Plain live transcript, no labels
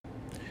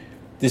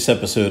This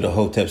episode of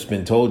Hotep's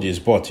Been Told You is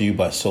brought to you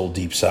by Soul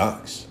Deep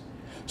Socks.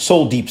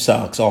 Soul Deep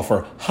Socks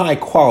offer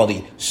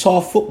high-quality,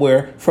 soft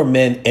footwear for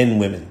men and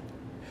women.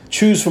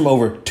 Choose from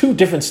over 2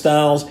 different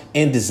styles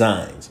and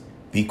designs.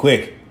 Be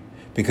quick,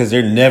 because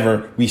they're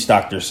never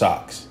restock their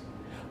socks.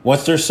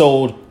 Once they're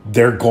sold,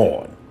 they're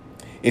gone.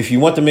 If you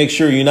want to make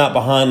sure you're not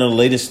behind on the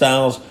latest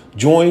styles,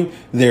 join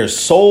their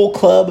Soul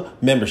Club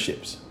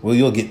memberships, where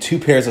you'll get 2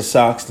 pairs of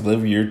socks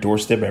delivered to your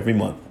doorstep every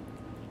month.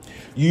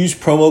 Use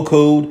promo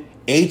code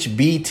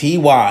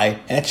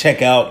HBTY at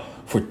checkout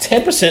for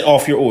 10%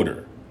 off your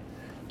order.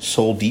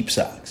 Soul Deep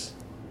Socks.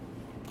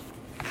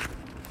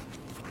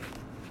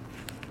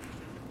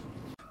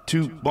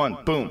 2, 1,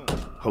 boom.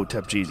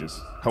 Hotep Jesus.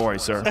 How are you,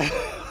 sir?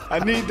 I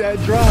need that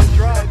drop.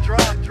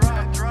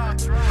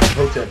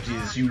 Hotep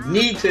Jesus, you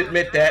need to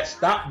admit that.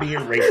 Stop being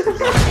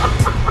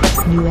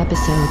racist. New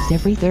episodes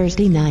every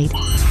Thursday night.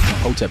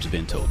 Hotep's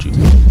Been Told You.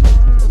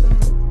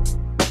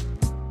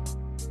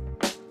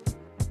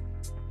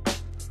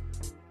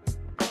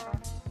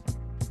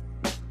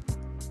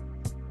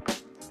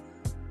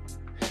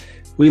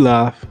 We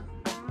live.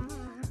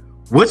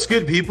 What's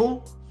good,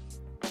 people?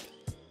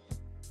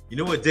 You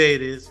know what day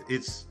it is?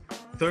 It's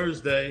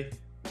Thursday.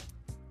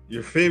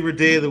 Your favorite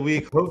day of the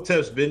week.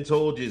 Hotep's Been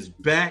Told You is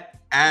back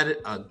at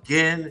it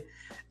again.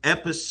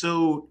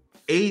 Episode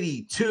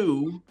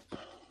 82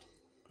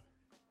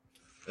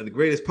 of the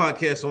greatest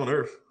podcast on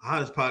earth,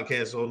 hottest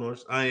podcast on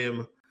earth. I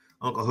am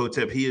Uncle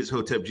Hotep. He is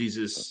Hotep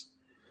Jesus.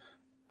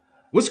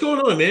 What's going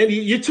on, man?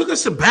 You took a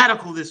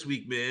sabbatical this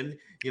week, man.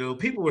 You know,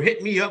 people were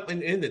hitting me up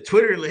in the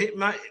Twitter and hitting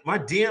my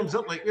DMs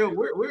up like, yo,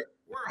 where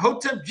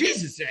Hotep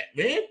Jesus at,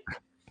 man?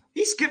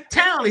 He skipped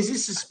town. Is he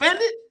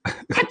suspended? I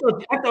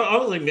thought I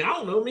was like, man, I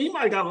don't know. He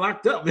might have got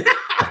locked up.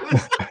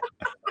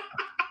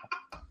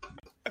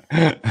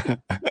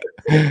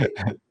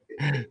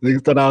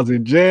 Niggas thought I was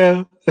in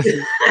jail.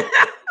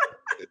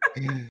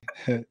 You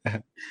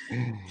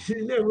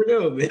never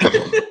know, man.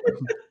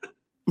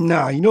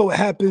 Nah, you know what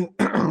happened?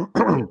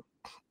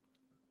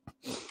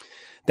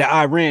 That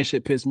Iran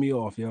shit pissed me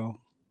off, yo.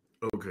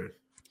 Okay.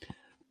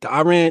 The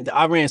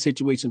Iran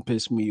situation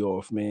pissed me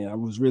off, man. I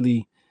was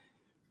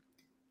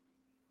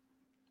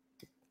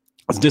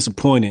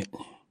disappointed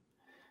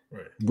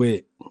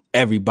with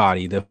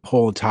everybody, the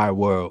whole entire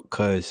world,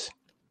 because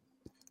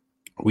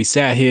we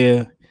sat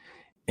here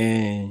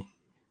and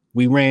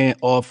we ran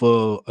off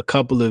of a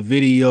couple of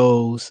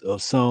videos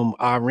of some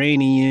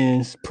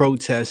Iranians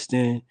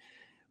protesting.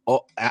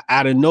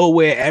 Out of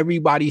nowhere,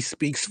 everybody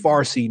speaks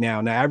Farsi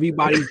now. Now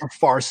everybody's a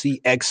Farsi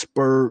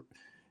expert.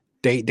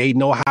 They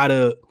know how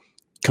to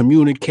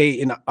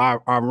communicate in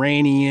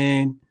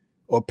Iranian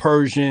or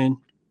Persian.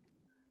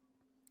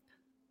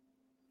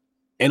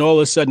 And all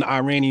of a sudden,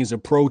 Iranians are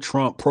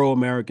pro-Trump,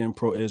 pro-American,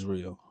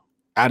 pro-Israel.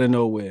 Out of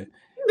nowhere.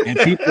 And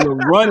people are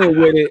running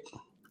with it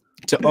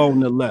to own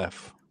the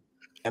left.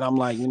 And I'm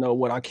like, you know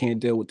what? I can't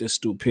deal with this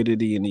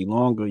stupidity any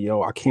longer,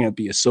 yo. I can't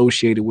be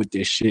associated with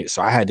this shit.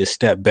 So I had to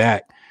step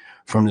back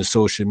from the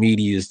social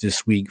medias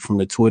this week, from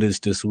the Twitters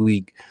this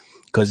week,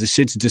 because the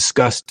shit's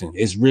disgusting.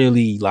 It's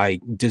really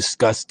like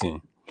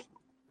disgusting.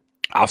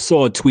 I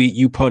saw a tweet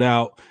you put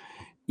out,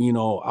 you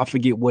know, I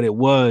forget what it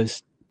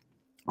was,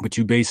 but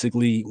you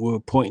basically were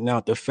pointing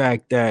out the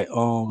fact that,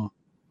 you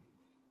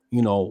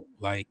know,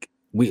 like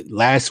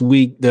last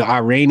week the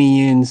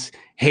Iranians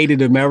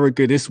hated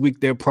America. This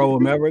week they're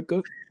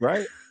pro-America,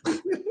 right?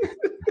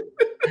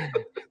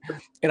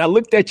 And I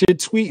looked at your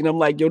tweet and I'm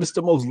like, yo, this is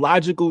the most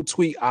logical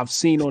tweet I've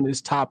seen on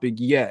this topic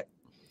yet.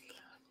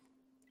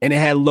 And it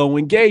had low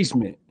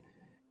engagement.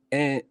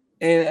 And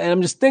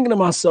I'm just thinking to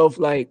myself,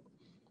 like,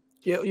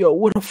 yo,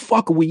 where the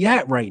fuck are we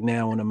at right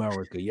now in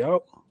America,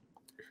 yo?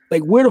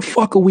 Like, where the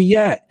fuck are we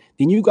at?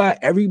 Then you got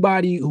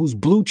everybody who's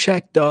blue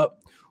checked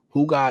up,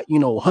 who got, you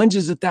know,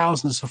 hundreds of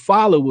thousands of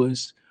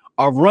followers,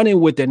 are running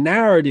with the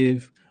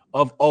narrative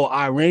of, oh,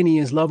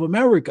 Iranians love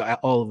America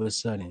all of a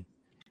sudden,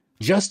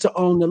 just to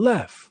own the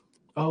left.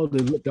 Oh,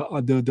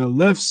 the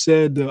left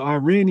said the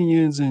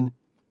Iranians, and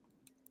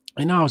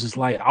I was just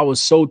like, I was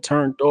so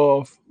turned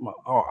off.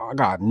 I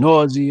got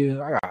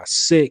nausea. I got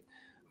sick.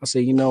 I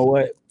said, you know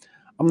what?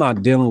 I'm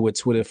not dealing with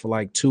Twitter for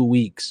like 2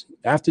 weeks.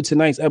 After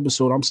tonight's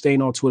episode, I'm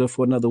staying on Twitter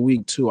for another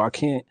week too. I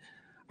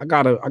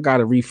gotta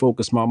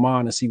refocus my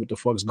mind and see what the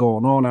fuck's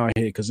going on out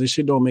here, because this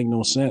shit don't make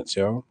no sense,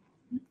 yo.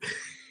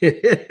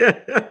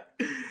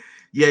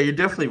 Yeah, you're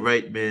definitely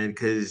right, man,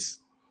 because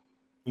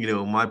you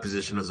know, my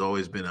position has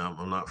always been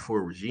I'm not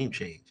for regime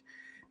change.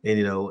 And,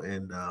 you know,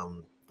 and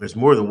there's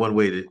more than one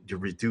way to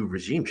do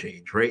regime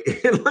change, right?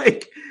 And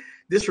like,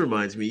 this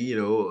reminds me, you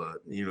know,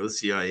 the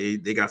CIA,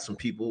 they got some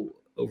people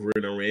over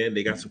in Iran,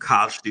 they got some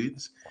college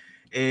students,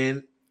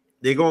 and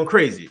they're going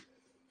crazy.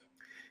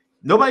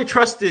 Nobody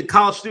trusted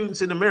college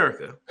students in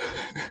America,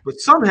 but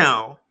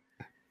somehow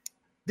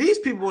these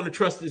people want to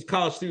trust these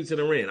college students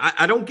in Iran.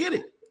 I don't get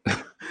it.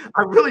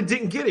 I really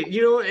didn't get it,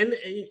 you know, and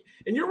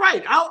you're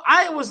right.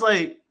 I was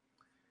like,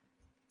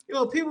 you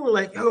know, people were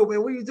like, "Yo,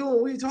 man, what are you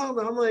doing? What are you talking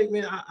about?" I'm like,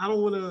 man, I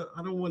don't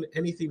want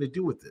anything to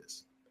do with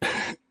this.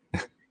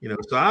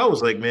 So I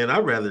was like, man,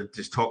 I'd rather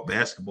just talk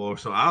basketball.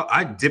 So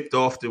I dipped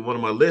off to one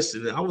of my lists,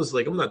 and I was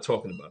like, I'm not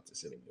talking about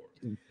this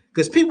anymore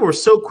because people were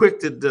so quick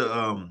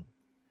to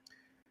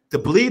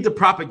believe the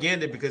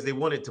propaganda because they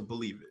wanted to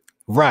believe it.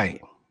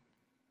 Right.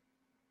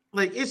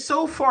 Like, it's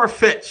so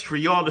far-fetched for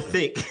y'all to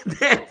think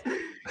that,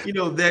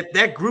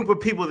 that group of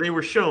people they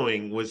were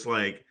showing was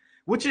like,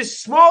 which is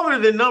smaller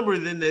than number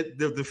than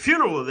the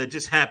funeral that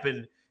just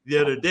happened the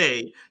other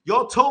day.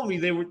 Y'all told me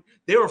they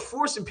were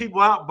forcing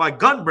people out by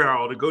gun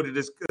barrel to go to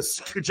this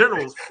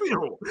general's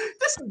funeral.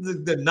 This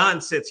is the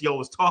nonsense y'all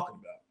was talking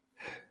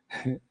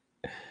about.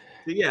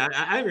 So yeah,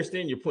 I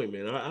understand your point,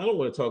 man. I don't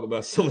want to talk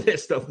about some of that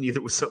stuff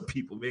neither with some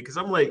people, man, because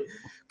I'm like,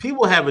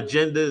 people have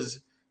agendas.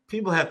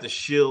 People have to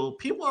shill.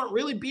 People aren't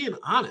really being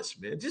honest,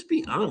 man. Just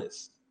be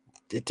honest.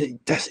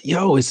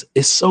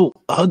 It's so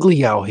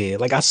ugly out here.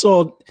 Like, I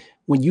saw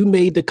when you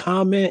made the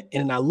comment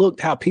and I looked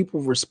how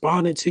people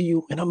responded to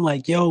you, and I'm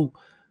like, yo,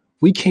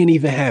 we can't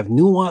even have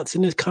nuance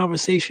in this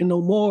conversation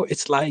no more.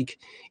 It's like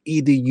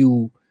either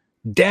you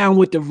down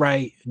with the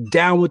right,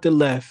 down with the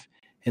left,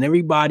 and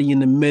everybody in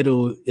the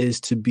middle is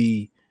to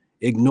be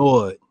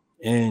ignored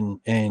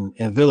and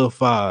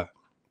vilified.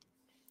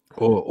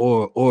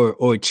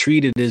 Or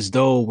treated as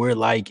though we're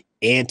like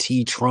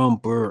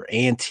anti-Trump or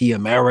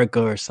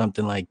anti-America or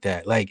something like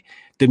that. Like,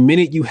 the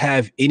minute you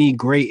have any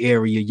gray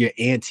area, you're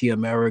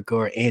anti-America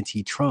or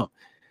anti-Trump.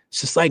 It's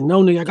just like,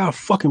 no, nigga, I got a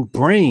fucking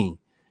brain.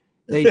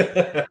 Like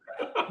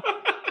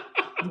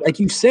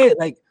you said,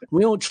 like,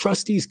 we don't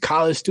trust these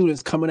college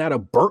students coming out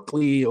of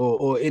Berkeley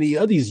or any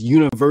of these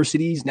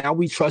universities. Now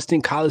we trust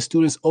in college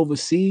students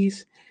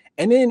overseas.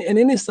 And then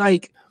it's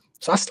like,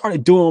 so I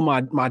started doing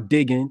my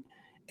digging.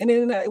 And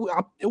then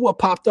what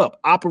popped up?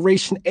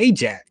 Operation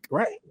Ajax,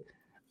 right?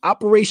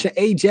 Operation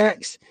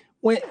Ajax,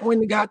 when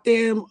the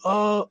goddamn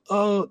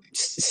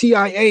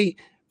CIA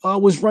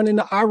was running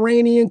the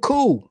Iranian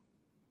coup.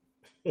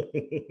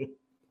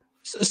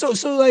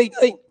 So like,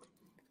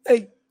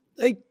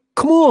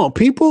 come on,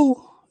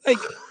 people.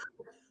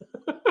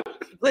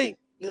 Like,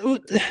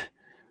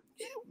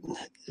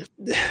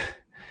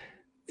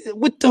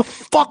 what the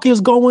fuck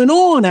is going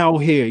on out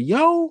here,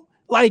 yo?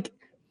 Like,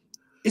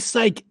 it's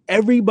like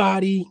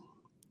everybody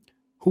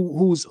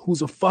who's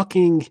a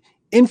fucking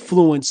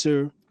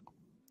influencer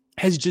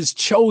has just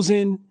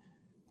chosen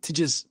to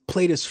just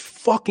play this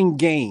fucking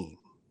game,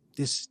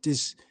 this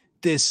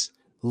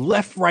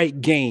left-right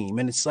game.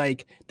 And it's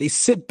like they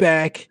sit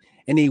back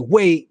and they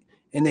wait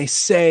and they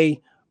say,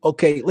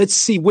 okay, let's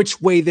see which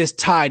way this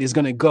tide is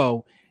going to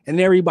go. And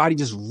everybody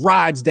just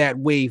rides that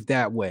wave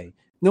that way.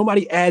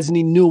 Nobody adds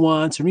any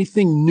nuance or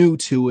anything new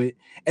to it.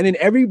 And then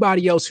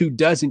everybody else who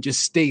doesn't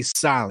just stays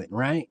silent,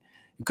 right?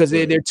 Because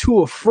they're too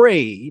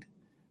afraid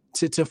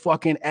to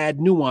fucking add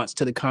nuance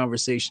to the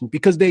conversation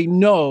because they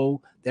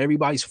know that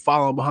everybody's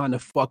following behind the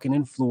fucking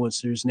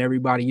influencers and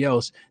everybody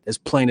else that's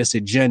playing this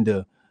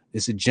agenda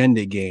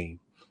game.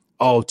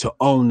 Oh, to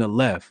own the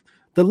left.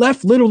 The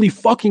left literally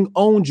fucking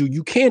owns you.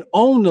 You can't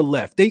own the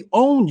left. They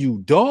own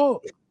you,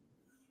 dog.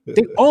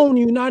 They own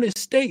the United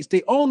States.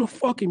 They own the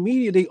fucking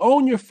media. They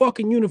own your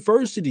fucking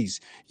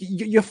universities.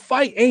 Your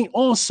fight ain't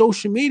on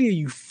social media,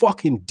 you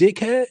fucking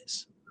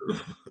dickheads.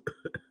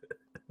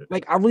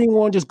 Like, I really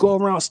want to just go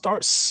around and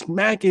start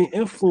smacking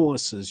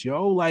influencers,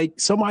 yo. Like,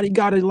 somebody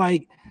got to,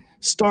 like,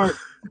 start.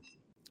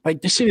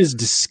 Like, this shit is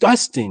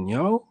disgusting,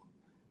 yo.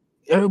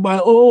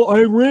 Everybody, oh,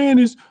 Iran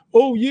is,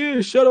 oh,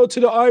 yeah, shout out to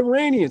the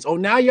Iranians. Oh,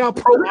 now y'all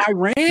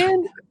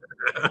pro-Iran?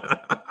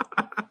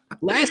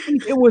 Last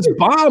week it was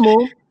bomb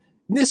them.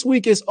 This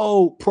week is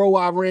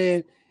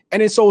pro-Iran.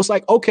 And then so it's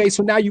like, okay,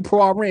 so now you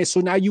pro-Iran. So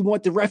now you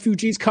want the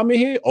refugees coming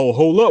here? Oh,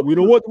 hold up. We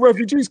don't want the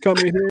refugees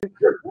coming here.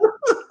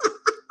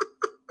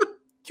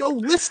 Yo,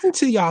 listen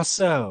to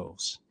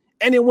yourselves.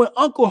 And then when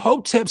Uncle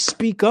Hotep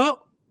speak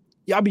up,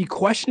 y'all be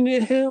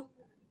questioning him.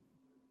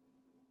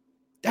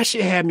 That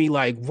shit had me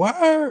like,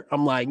 word.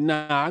 I'm like,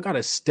 nah, I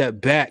gotta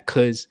step back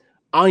because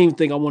I don't even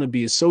think I want to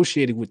be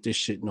associated with this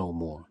shit no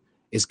more.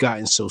 It's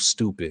gotten so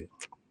stupid.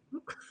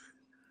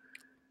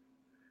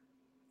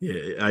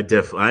 Yeah, I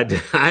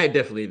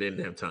definitely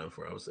didn't have time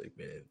for it. I was like,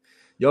 man,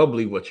 y'all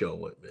believe what y'all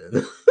want,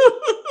 man.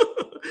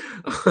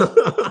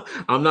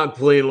 I'm not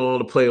playing along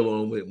to play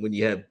along with when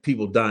you have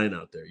people dying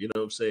out there. You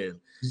know what I'm saying?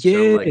 Yeah.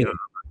 So I'm like,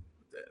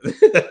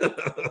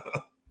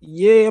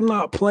 yeah, I'm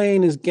not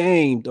playing this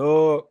game,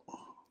 dog.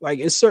 Like,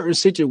 in certain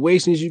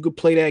situations you could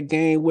play that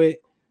game with.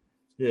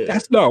 Yeah.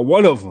 That's not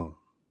one of them.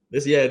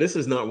 This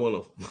is not one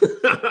of them.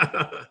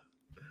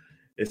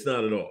 It's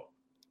not at all.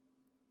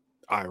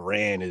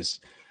 Iran is,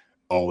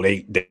 oh,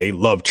 they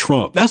love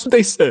Trump. That's what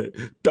they said.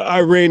 The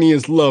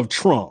Iranians love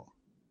Trump.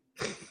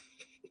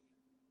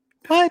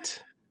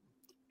 What?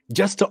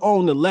 Just to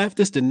own the left?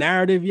 This the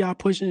narrative y'all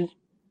pushing?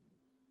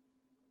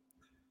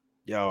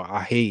 Yo,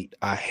 I hate.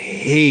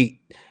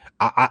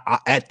 I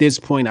at this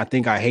point, I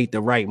think I hate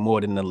the right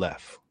more than the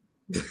left.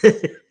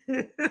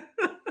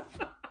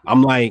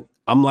 I'm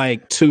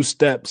like 2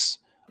 steps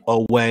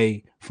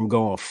away from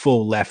going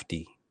full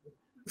lefty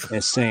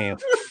and saying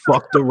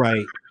fuck the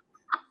right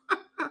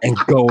and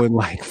going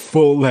like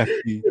full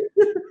lefty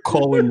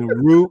calling the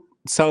root,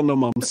 telling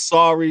them I'm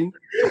sorry. You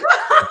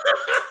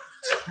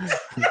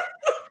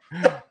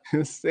know what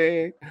I'm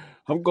saying?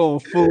 I'm going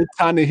full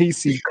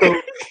Ta-Nehisi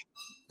Coates.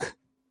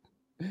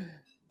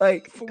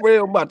 Like, for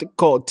real, I'm about to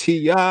call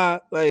T.I.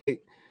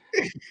 Like,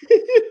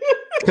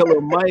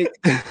 Killer Mike.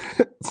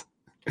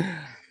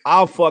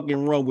 I'll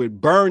fucking run with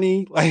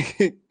Bernie. Like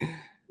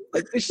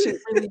this shit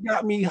really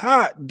got me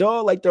hot,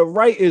 dog. Like, the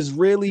right is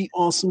really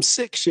on some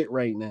sick shit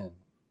right now.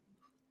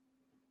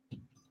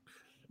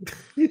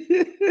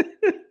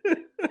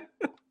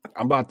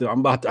 I'm about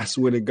to, I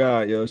swear to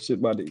God, yo, shit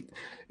about to.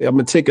 I'm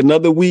gonna take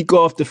another week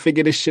off to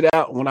figure this shit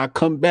out. When I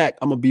come back,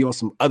 I'm gonna be on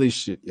some other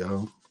shit,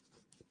 yo.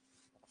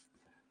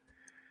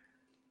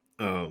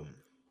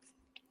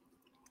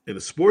 In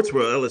the sports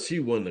world,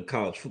 LSU won the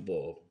college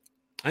football.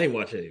 I ain't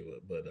watch any of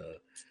it, but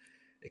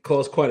it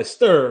caused quite a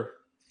stir.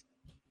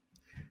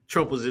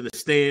 Trump was in the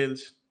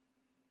stands.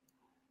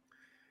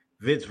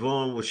 Vince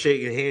Vaughn was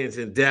shaking hands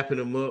and dapping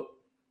him up.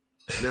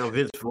 Now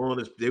Vince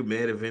Vaughn they're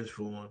mad at Vince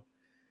Vaughn.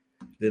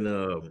 Then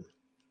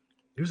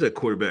who's that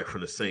quarterback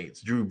from the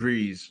Saints? Drew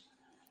Brees.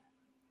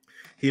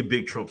 He a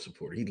big Trump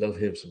supporter. He love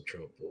him some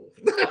Trump.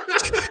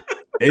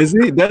 Is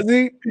he? Does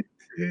he?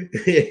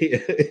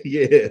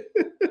 Yeah.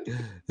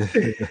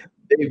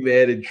 They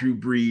mad at Drew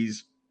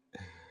Brees.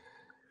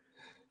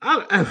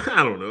 I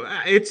don't know.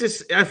 It's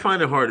just I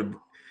find it hard to,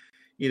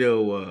 you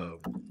know.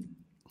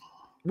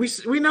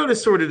 We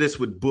noticed sort of this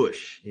with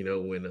Bush. You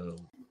know, when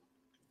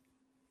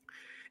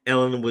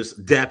Ellen was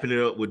dapping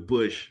it up with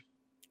Bush.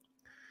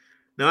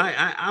 Now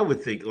I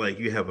would think like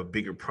you have a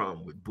bigger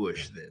problem with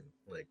Bush than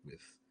like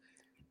with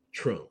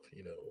Trump.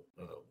 You know,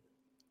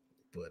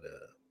 but.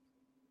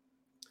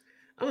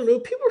 I don't know.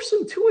 People are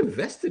so too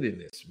invested in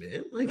this,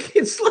 man. Like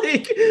it's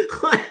like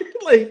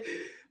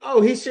oh,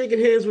 he's shaking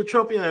hands with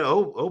Trump. You're like,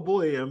 oh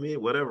boy. I mean,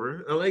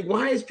 whatever. I'm like,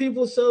 why is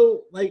people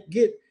so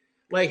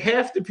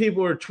half the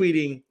people are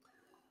tweeting,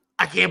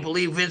 I can't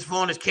believe Vince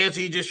Vaughn is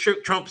canceled. He just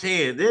shook Trump's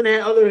hand. Then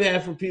the other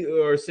half of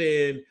people are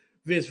saying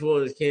Vince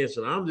Vaughn is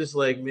canceled. I'm just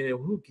like, man,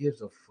 who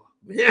gives a fuck,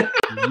 man?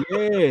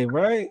 Yeah,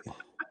 right.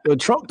 Yo,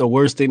 Trump, the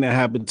worst thing that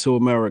happened to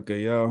America,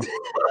 yo.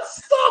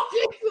 Stop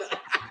it.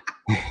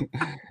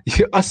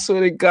 I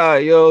swear to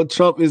God, yo,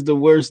 Trump is the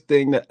worst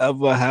thing that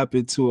ever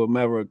happened to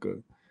America.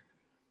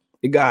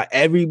 It got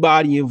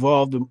everybody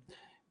involved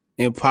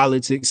in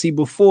politics. See,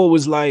 before it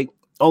was like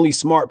only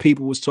smart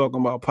people was talking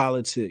about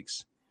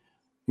politics.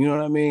 You know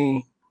what I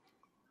mean?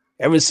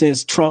 Ever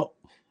since Trump,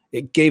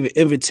 it gave an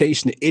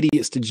invitation to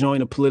idiots to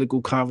join a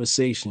political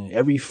conversation.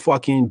 Every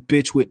fucking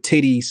bitch with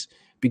titties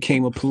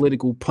became a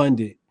political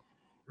pundit.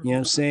 You know what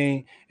I'm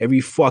saying?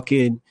 Every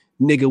fucking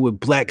nigga with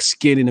black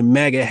skin and a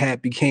MAGA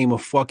hat became a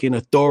fucking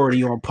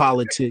authority on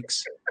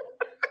politics.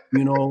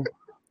 You know,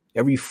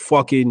 every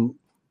fucking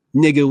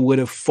nigga with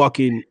a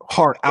fucking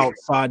heart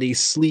outside their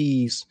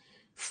sleeves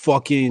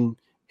fucking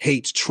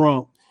hates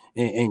Trump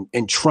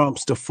and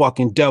Trump's the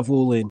fucking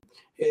devil and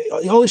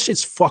all this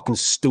shit's fucking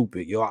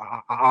stupid, yo.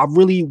 I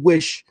really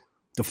wish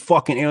the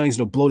fucking aliens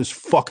would blow this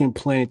fucking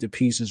planet to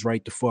pieces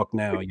right the fuck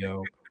now,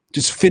 yo.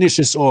 Just finish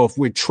this off.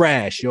 We're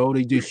trash, yo.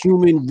 The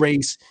human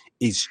race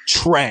is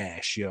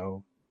trash,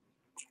 yo.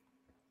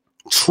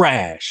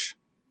 Trash.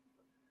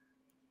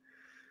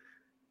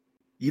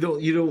 You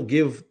don't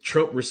give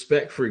Trump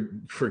respect for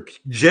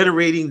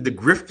generating the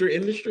grifter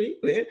industry,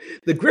 man.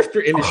 The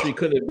grifter industry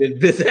couldn't have been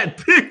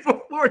that big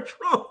before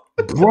Trump.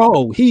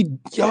 Bro,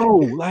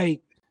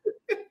 like,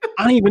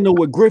 I don't even know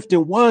what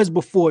grifting was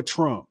before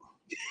Trump.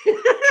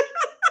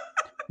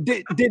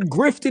 Did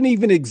grifting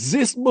even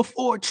exist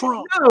before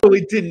Trump? No,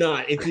 it did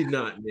not. It did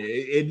not, man.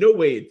 In no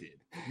way it did.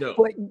 No.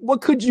 Like,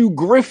 what could you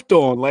grift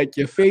on? Like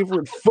your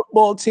favorite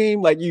football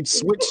team? Like you'd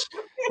switch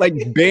like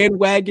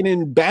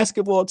bandwagoning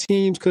basketball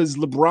teams because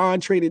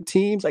LeBron traded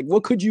teams? Like,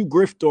 what could you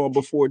grift on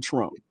before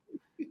Trump?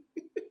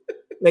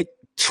 Like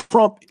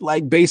Trump,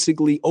 like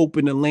basically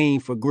opened the lane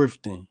for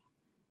grifting.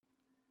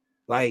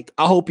 Like,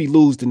 I hope he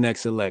lose the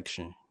next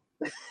election.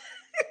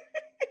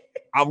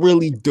 I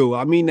really do.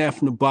 I mean that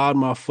from the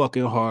bottom of my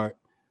fucking heart.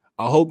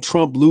 I hope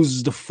Trump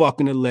loses the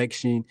fucking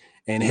election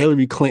and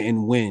Hillary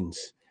Clinton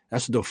wins.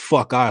 That's what the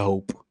fuck I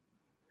hope.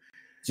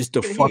 Just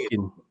to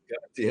fucking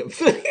goddamn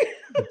thing.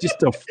 Just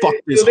to fuck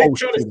this whole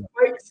shit. To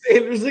fight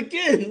Sanders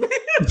again.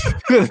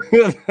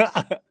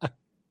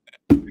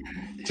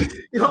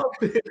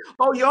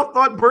 Y'all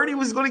thought Bernie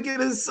was going to get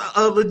his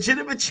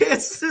legitimate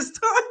chance this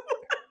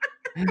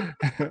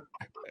time?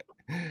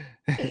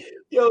 They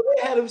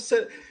had him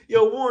set.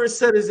 Warren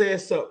set his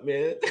ass up,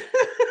 man.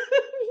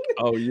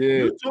 Oh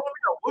yeah. You told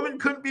me a woman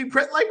couldn't be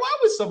pregnant. Like, why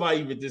would somebody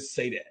even just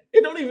say that?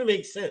 It don't even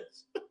make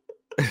sense.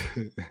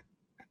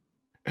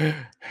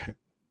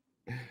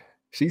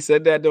 She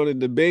said that during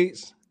the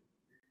debates.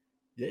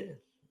 Yeah,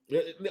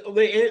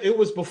 it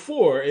was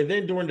before, and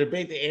then during the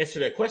debate they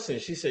answered that question.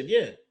 She said,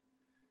 "Yeah,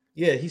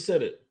 he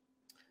said it."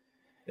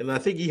 And I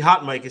think he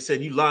hot mic and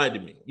said, "You lied to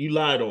me. You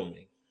lied on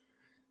me."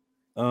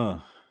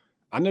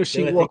 I know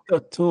she walked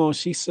up to him.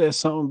 She said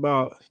something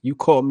about you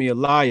called me a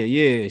liar.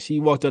 Yeah, she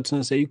walked up to him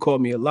and said, "You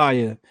called me a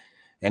liar,"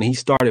 and he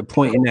started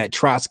pointing that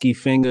Trotsky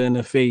finger in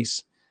the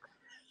face.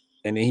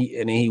 and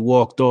then he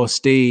walked off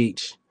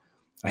stage.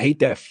 I hate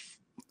that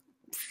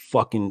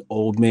fucking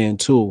old man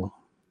too.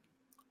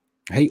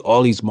 I hate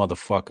all these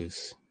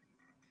motherfuckers.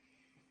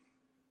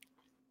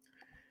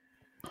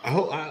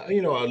 I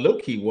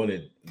low-key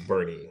wanted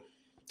Bernie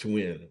to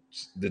win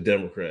the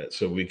Democrats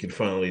so we could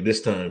finally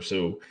this time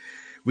so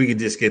we could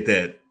just get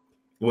that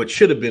what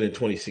should have been in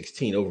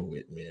 2016 over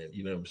with, man.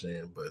 You know what I'm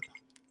saying? But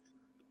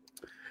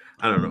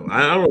I don't know.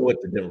 I don't know what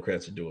the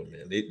Democrats are doing,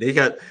 man.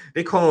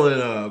 They call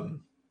it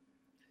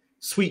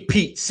Sweet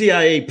Pete,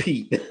 CIA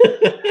Pete.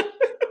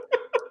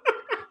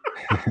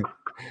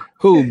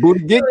 Who?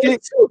 Buttigieg?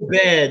 It's so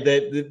bad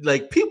that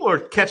like people are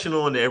catching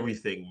on to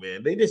everything,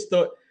 man. They just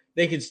thought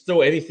they could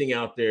throw anything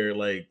out there,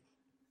 like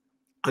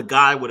a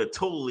guy with a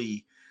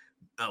totally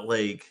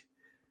like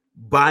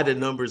by the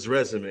numbers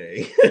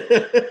resume.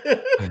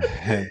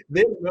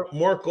 Then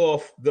mark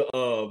off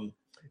the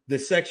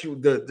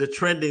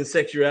trending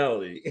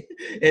sexuality,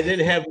 and then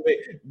have him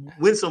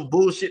win some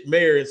bullshit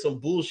mayor in some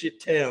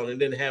bullshit town, and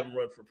then have him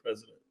run for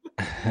president.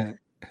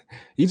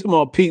 You talking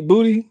about Pete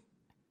Booty?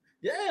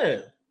 Yeah,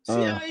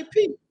 CIA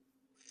Pete.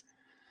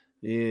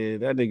 Yeah,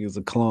 that nigga's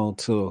a clone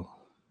too.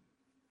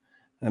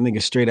 That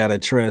nigga straight out of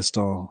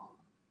Treadstone.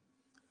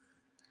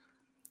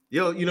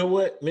 Yo, you know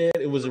what, man?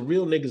 It was a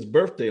real nigga's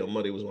birthday on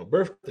Monday. It was my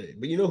birthday.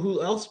 But you know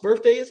who else's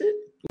birthday is it?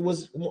 It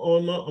was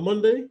on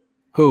Monday?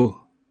 Who?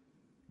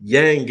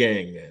 Yang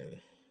Gang,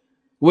 man.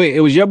 Wait,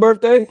 it was your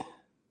birthday?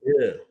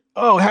 Yeah.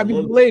 Oh, happy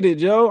belated,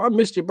 Joe. I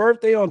missed your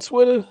birthday on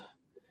Twitter.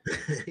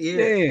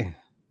 Yeah.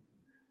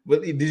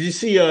 But did you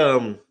see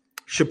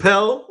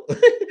Chappelle?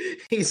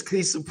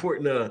 he's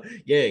supporting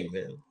Yang,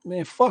 man.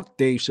 Man, fuck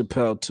Dave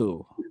Chappelle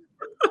too.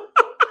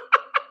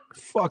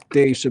 Fuck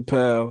Dave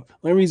Chappelle. The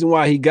only reason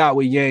why he got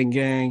with Yang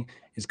Gang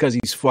is because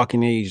he's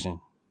fucking Asian.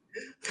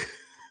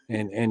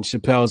 And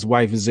Chappelle's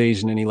wife is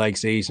Asian and he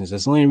likes Asians.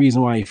 That's the only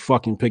reason why he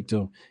fucking picked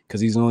him, because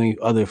he's the only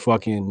other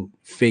fucking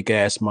fake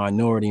ass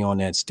minority on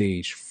that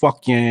stage.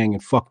 Fuck Yang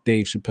and fuck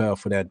Dave Chappelle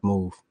for that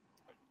move.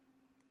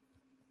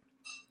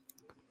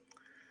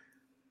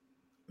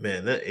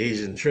 Man, that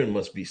Asian trend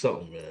must be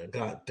something, man.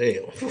 God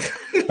damn.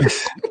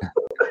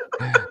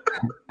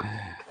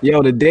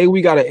 Yo, the day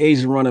we got an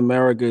Asian run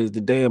America is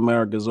the day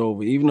America's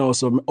over. Even though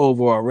it's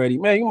over already,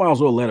 man, you might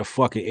as well let a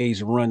fucking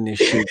Asian run this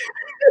shit.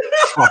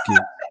 Fuck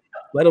it.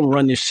 Let them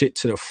run this shit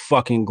to the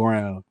fucking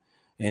ground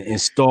and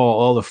install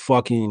all the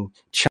fucking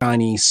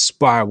Chinese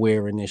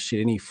spyware in this shit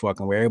any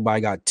fucking way. Everybody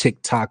got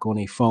TikTok on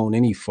their phone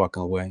any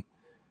fucking way.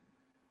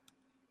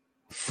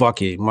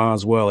 Fuck it. Might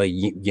as well at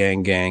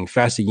Yang Gang.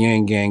 Faster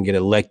Yang Gang get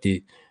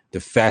elected,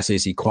 the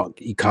fastest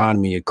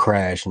economy will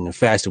crash, and the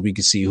faster we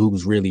can see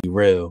who's really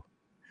real.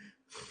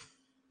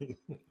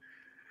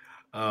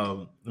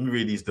 Let me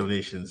read these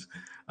donations.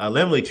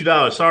 Lemley,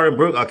 $2. Sorry, I'm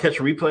broke. I'll catch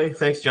a replay.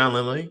 Thanks, John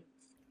Lemley.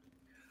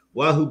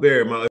 Wahoo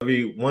Bear,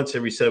 once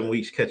every 7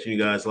 weeks, catching you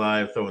guys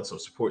live, throwing some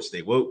support.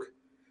 Stay woke.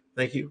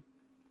 Thank you.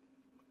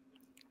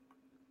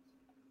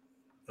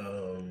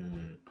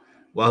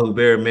 Wahoo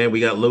Bear, man, we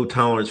got low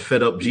tolerance,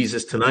 fed up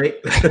Jesus tonight.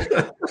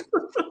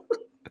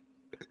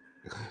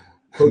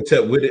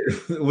 Hotep with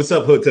it. What's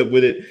up, Hotep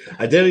with it?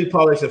 Identity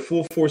politics at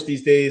full force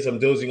these days. I'm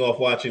dozing off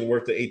watching,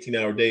 worked an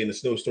 18-hour day in the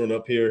snowstorm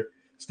up here.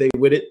 Stay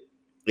with it.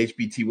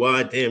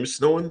 HBTY. Damn, it's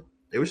snowing.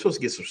 They were supposed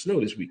to get some snow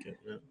this weekend,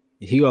 man.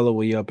 He all the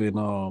way up in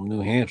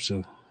New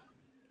Hampshire.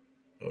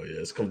 Oh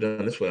yeah, it's come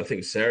down this way. I think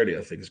it's Saturday.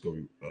 I think it's going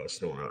to be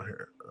snowing out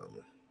here.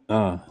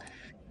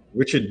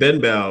 Richard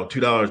Benbow,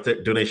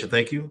 $2 donation.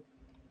 Thank you.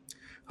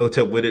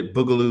 Hotep with it.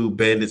 Boogaloo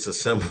Bandits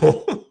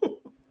Assemble.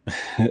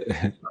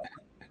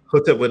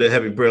 Hotep with it.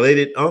 Happy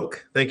belated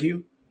Unk. Thank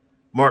you.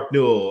 Mark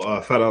Newell,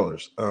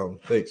 $5.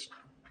 Thanks.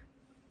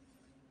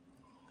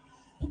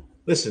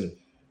 Listen,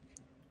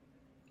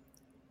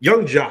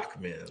 Young Jock,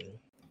 man.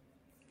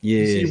 Yeah.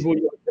 You see your boy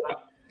Young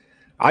Jock?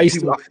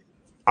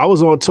 I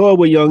was on tour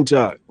with Young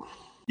Jock.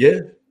 Yeah.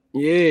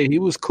 Yeah, he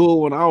was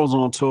cool when I was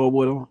on tour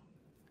with him.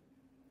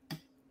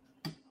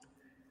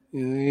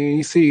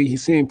 Yeah, he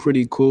seemed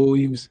pretty cool.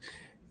 He was,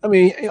 I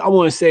mean, I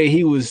want to say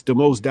he was the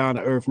most down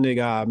to earth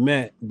nigga I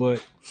met,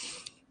 but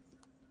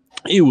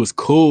he was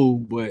cool,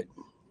 but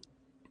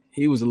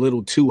he was a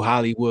little too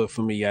Hollywood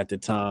for me at the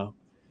time.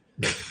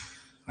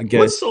 I guess.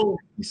 What song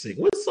you sing?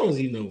 What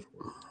songs you know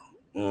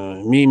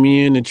for? Meet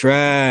me in the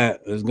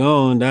trap. It's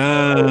going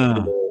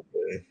down. Oh,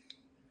 okay.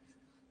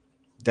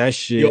 That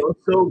shit. Yo, I'm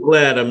so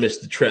glad I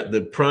missed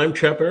the prime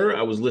trap era.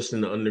 I was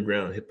listening to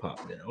underground hip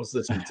hop, man. I was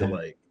listening to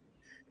like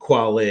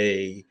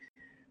Quale,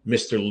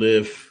 Mr.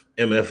 Liff,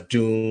 MF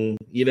Doom.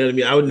 You know what I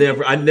mean?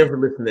 I never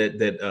listened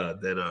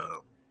to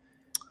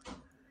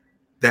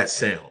that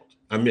sound.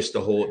 I missed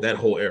that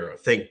whole era.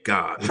 Thank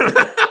God.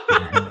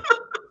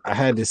 I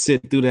had to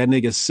sit through that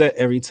nigga set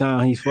every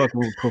time he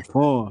fucking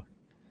performed.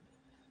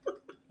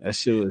 That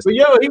shit was. But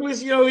he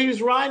was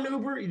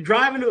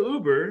driving to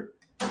Uber,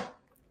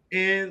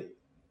 and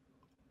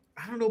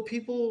I don't know,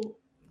 people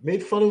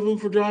made fun of him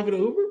for driving to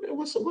Uber. Man,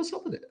 what's up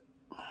with it?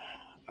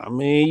 I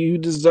mean, you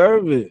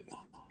deserve it.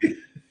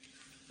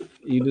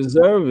 You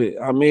deserve it.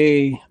 I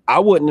mean, I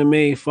wouldn't have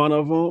made fun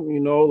of him, you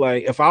know,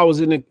 like if I was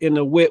in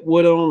the whip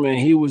with him and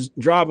he was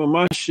driving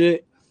my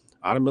shit,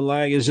 I'd have been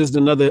like, it's just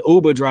another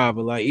Uber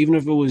driver. Like, even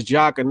if it was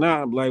Jock or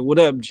not, I'm like, what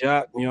up,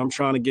 Jock? You know, I'm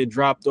trying to get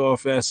dropped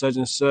off at such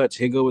and such.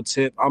 Here go a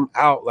tip. I'm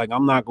out. Like,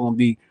 I'm not gonna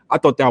be. I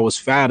thought that was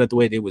foul at the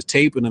way they was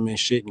taping him and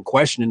shit and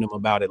questioning him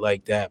about it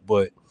like that.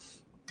 But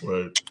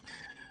Right.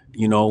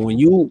 you know, when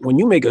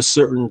you make a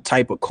certain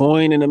type of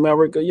coin in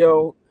America,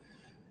 yo,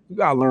 you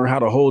gotta learn how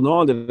to hold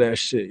on to that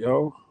shit,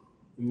 yo.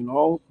 You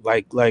know,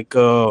 like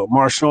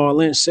Marshawn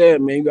Lynch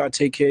said, man, you gotta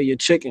take care of your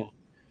chicken.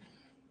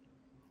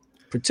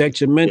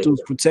 Protect your mentals,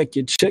 protect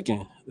your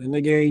chicken. The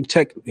nigga ain't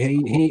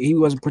he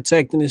wasn't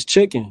protecting his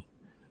chicken,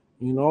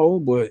 you know,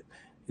 but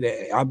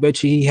I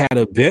bet you he had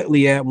a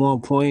Bentley at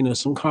one point or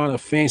some kind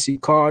of fancy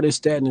car, this,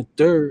 that, and the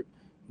third.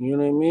 You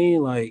know what I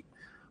mean? Like,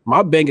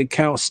 my bank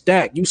account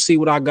stacked. You see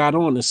what I got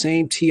on, the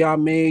same tee I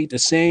made, the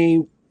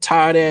same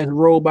tired ass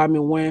robe I've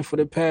been wearing for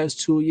the past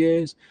 2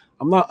 years.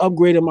 I'm not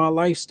upgrading my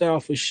lifestyle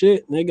for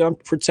shit, nigga. I'm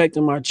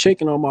protecting my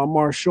chicken on my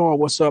Marshawn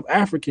What's Up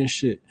African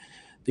shit.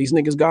 These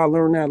niggas gotta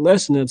learn that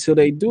lesson. Until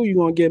they do, you're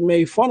gonna get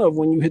made fun of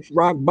when you hit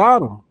rock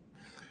bottom.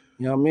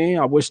 You know what I mean?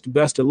 I wish the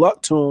best of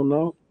luck to them,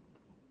 though.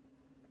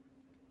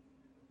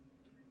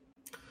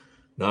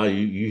 No,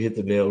 you hit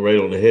the nail right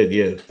on the head.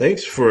 Yeah.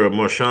 Thanks for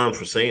Marshawn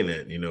for saying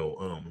that, you know,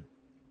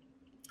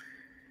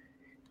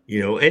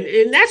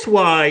 and that's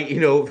why, you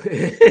know,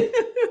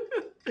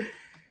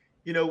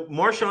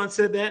 Marshawn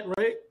said that,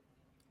 right?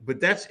 But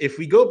that's, if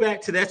we go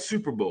back to that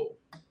Super Bowl,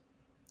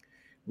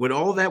 when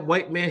all that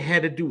white man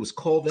had to do was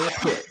call that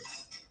play.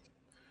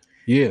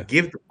 Yeah.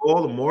 Give the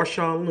ball to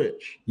Marshawn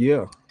Lynch.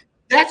 Yeah.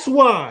 That's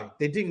why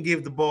they didn't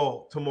give the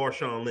ball to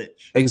Marshawn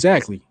Lynch.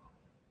 Exactly.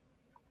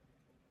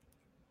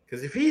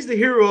 Because if he's the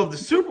hero of the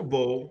Super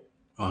Bowl,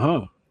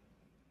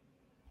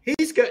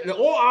 he's got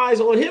all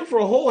eyes on him for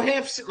the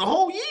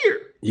whole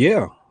year.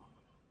 Yeah.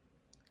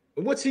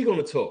 And what's he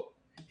gonna talk?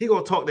 He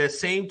gonna talk that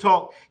same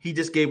talk he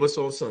just gave us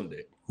on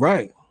Sunday.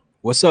 Right.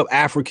 What's up,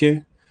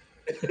 African?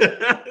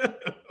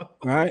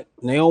 Right?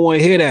 And they don't want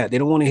to hear that. They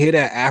don't want to hear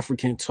that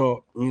African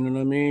talk. You know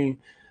what I mean?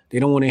 They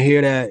don't want to hear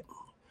that,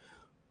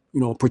 you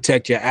know,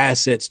 protect your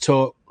assets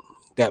talk,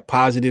 that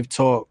positive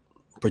talk,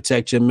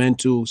 protect your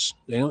mentals.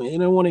 They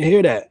don't want to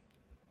hear that.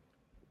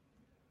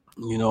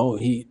 You know,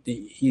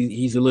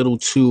 he's a little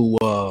too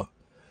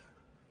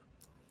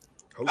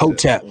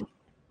Hotep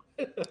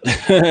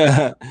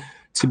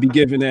to be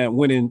given that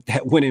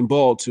winning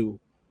ball to.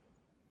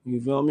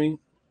 You feel me?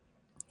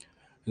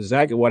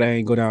 Exactly why they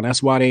ain't go down.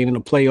 That's why they ain't in the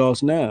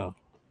playoffs now.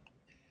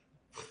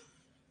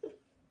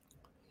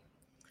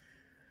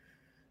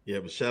 Yeah,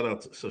 but shout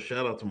out to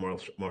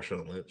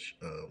Marshawn Lynch.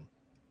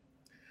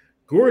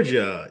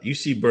 Georgia, you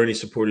see Bernie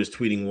supporters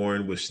tweeting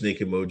Warren with snake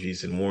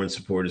emojis, and Warren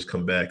supporters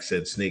come back,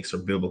 said snakes are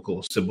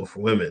biblical symbol for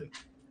women.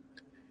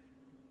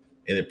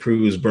 And it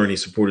proves Bernie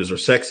supporters are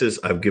sexist.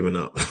 I've given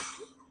up.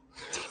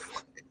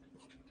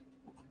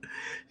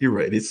 You're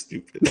right. It's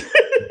stupid.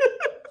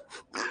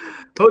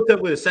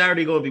 Hotep with a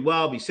Saturday going to be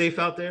wild. Be safe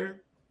out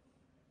there.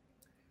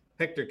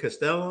 Hector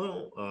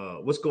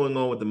Costello. What's going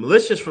on with the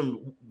militias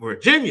from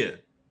Virginia?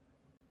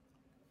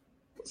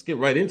 Let's get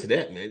right into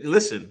that, man.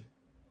 Listen.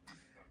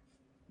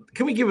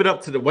 Can we give it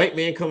up to the white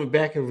man coming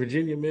back in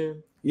Virginia,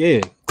 man?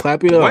 Yeah,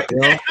 clap it up,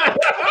 yo.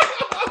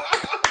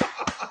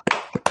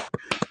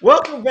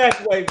 Welcome back,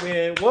 white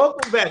man.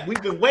 Welcome back.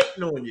 We've been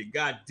waiting on you,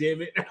 god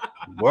damn it.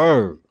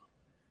 Word.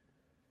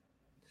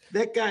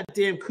 That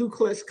goddamn Ku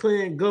Klux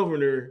Klan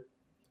governor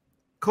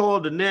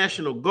called the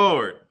National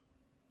Guard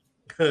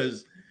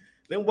because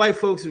them white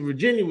folks in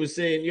Virginia was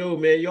saying, yo,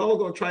 man, y'all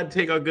gonna try to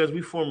take our guns.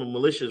 We forming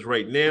militias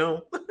right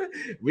now.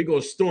 We're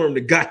gonna storm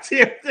the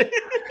goddamn thing.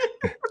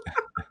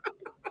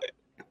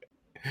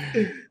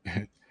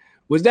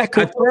 Was that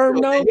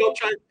confirmed though?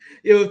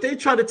 If they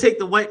try to take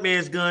the white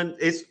man's gun,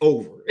 it's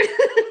over.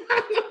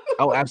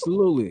 Oh,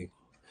 absolutely.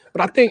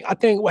 But I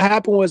think what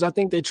happened was I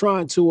think they're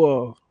trying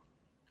to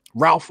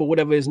Ralph or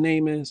whatever his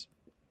name is.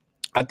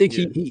 I think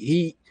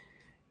he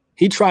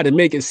tried to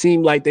make it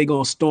seem like they're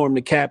gonna storm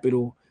the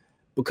Capitol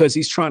because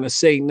he's trying to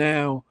say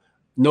now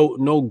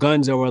no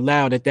guns are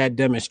allowed at that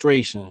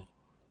demonstration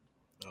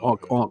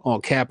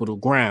on Capitol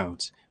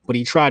grounds. But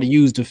he tried to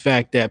use the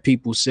fact that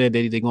people said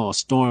that they're gonna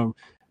storm.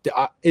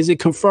 Is it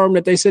confirmed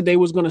that they said they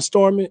was gonna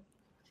storm it?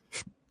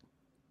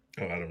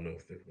 Oh, I don't know.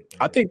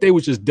 I think they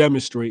was just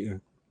demonstrating.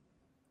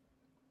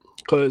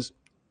 Because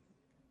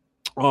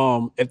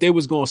if they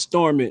was gonna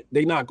storm it,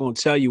 they're not gonna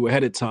tell you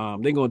ahead of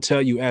time. They're gonna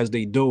tell you as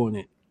they doing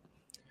it.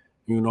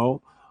 You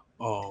know,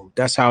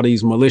 that's how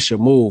these militia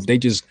move. You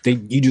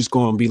just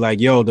gonna be like,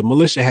 yo, the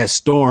militia has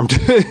stormed.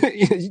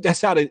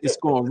 That's how it's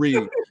gonna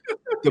read.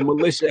 The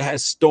militia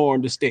has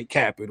stormed the state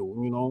capitol.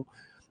 You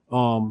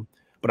know,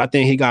 but I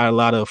think he got a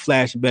lot of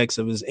flashbacks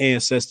of his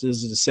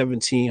ancestors in the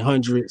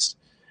 1700s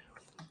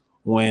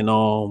when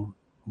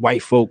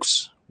white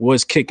folks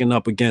was kicking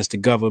up against the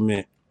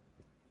government.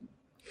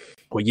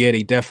 Well, yeah,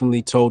 they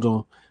definitely told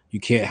them you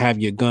can't have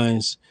your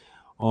guns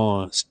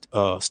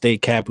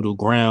state capitol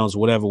grounds,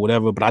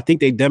 whatever. But I think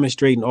they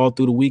demonstrating all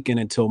through the weekend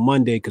until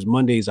Monday, because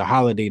Monday is a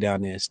holiday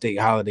down there, state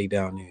holiday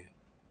down there.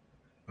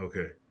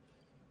 Okay.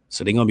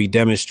 So they're gonna be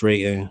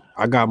demonstrating.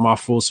 I got my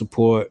full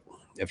support.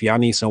 If y'all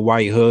need some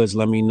white hoods,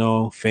 let me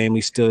know.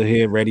 Family's still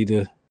here, ready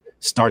to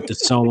start the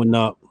sewing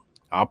up.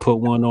 I'll put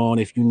one on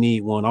if you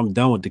need one. I'm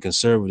done with the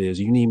conservatives.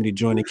 You need me to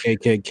join the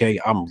KKK?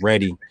 I'm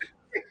ready.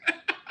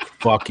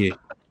 Fuck it.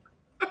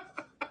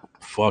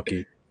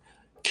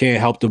 Can't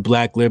help the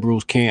black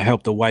liberals. Can't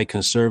help the white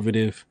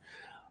conservative.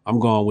 I'm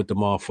going with the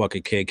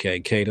motherfucking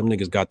KKK. Them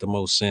niggas got the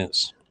most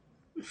sense.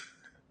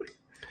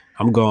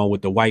 I'm going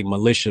with the white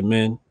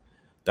militiamen.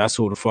 That's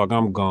who the fuck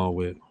I'm going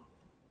with.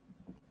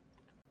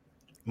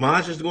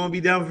 Maj is going to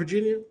be down in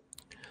Virginia?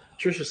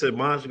 Trisha said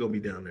Maj is going to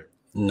be down there.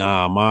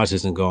 Nah, Maj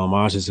isn't going.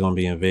 Maj is going to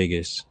be in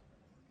Vegas.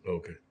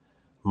 Okay.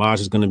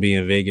 Maj is going to be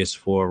in Vegas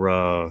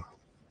for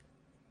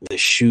the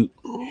shoot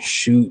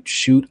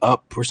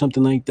up or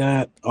something like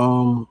that.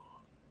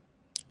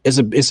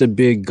 It's a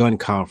big gun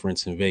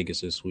conference in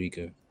Vegas this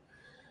weekend.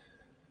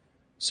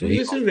 So he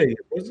was in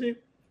Vegas, wasn't he?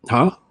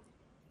 Huh?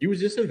 You was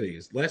just in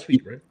Vegas last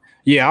week, right?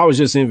 Yeah, I was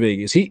just in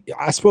Vegas.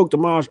 I spoke to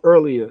Maj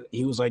earlier.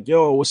 He was like,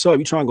 "Yo, what's up?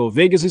 You trying to go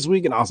Vegas this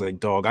week?" And I was like,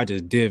 "Dog, I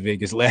just did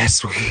Vegas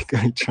last week.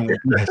 I ain't trying to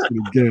do that shit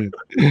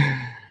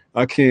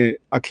again.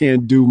 I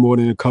can't do more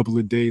than a couple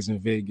of days in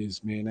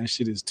Vegas, man. That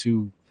shit is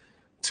too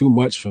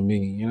much for me.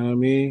 You know what I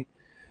mean?"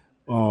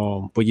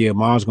 But yeah,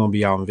 Maj's gonna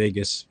be out in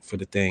Vegas for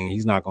the thing.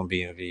 He's not gonna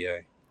be in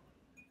VA.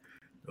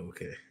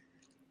 Okay.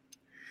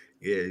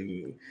 Yeah,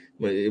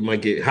 it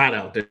might get hot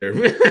out there.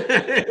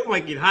 It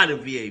might get hot in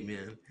VA,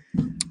 man.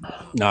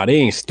 Nah, they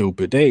ain't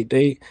stupid. They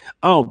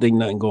I don't think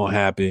nothing gonna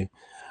happen.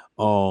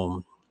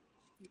 The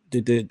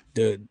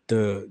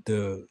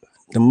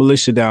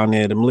militia down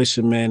there, the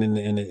militiamen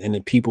and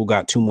the people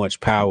got too much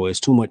power. It's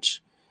too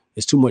much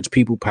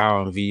people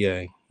power in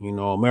VA. You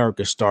know,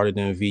 America started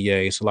in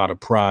VA. It's a lot of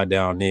pride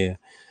down there,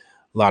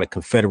 a lot of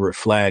Confederate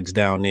flags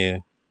down there.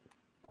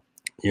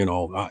 You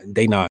know,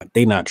 they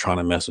not trying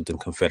to mess with them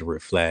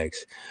Confederate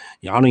flags.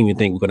 You know, I don't even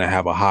think we're gonna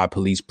have a high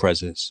police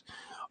presence.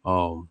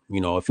 You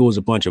know, if it was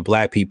a bunch of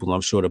black people,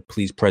 I'm sure the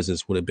police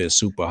presence would have been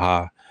super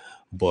high.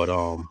 But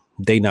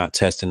they not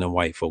testing them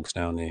white folks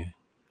down there.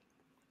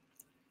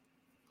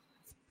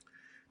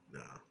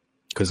 No.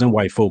 Because them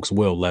white folks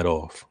will let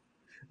off.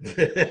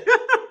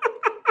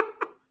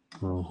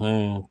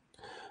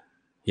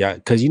 Yeah,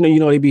 because you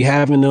know they be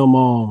having them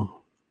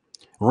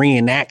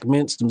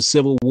reenactments, them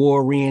Civil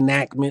War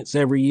reenactments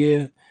every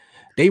year.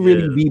 They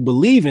really be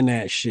believing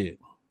that shit.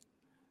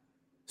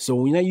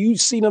 So you know, you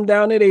see them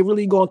down there, they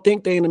really gonna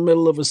think they in the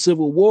middle of a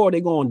civil war. They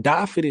gonna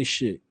die for this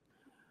shit.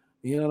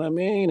 You know what I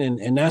mean?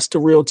 And that's the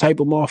real type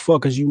of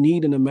motherfuckers you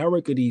need in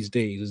America these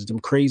days. Is them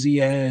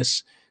crazy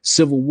ass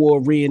Civil War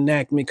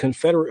reenactment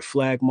Confederate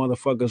flag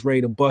motherfuckers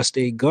ready to bust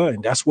a gun.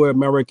 That's where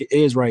America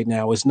is right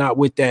now. It's not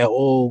with that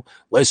old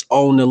let's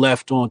own the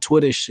left on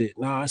Twitter shit.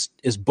 Nah,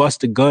 it's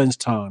bust the guns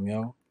time,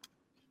 yo.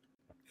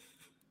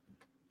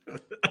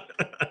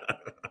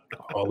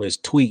 All this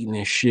tweeting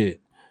and shit.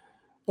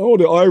 Oh,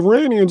 the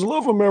Iranians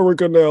love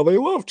America now. They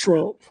love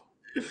Trump.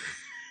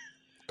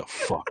 The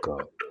fuck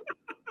up.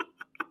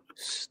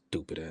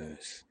 Stupid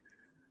ass.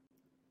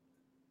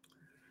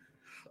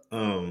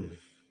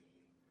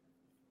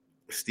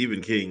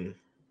 Stephen King,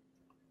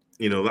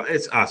 you know,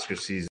 it's Oscar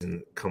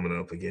season coming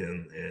up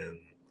again. And,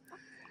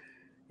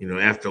 you know,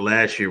 after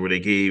last year where they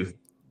gave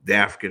the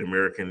African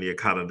American, the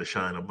Akata to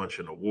Shine, a bunch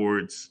of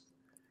awards,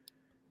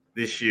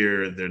 this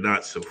year they're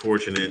not so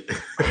fortunate.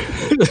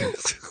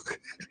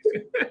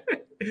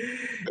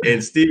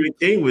 And Stephen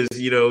King was,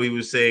 you know, he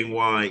was saying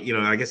why, you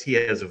know, I guess he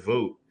has a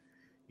vote,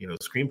 you know,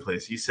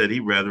 screenplays. He said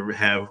he'd rather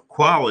have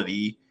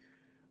quality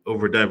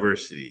over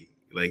diversity.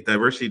 Like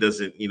diversity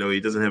doesn't, you know, he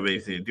doesn't have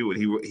anything to do with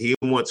it. He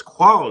wants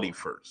quality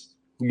first.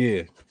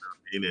 Yeah.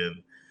 And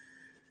then,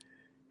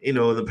 you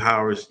know, the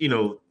powers, you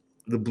know,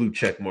 the blue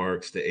check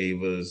marks, the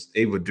Avas,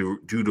 Ava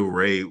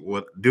Dudorana,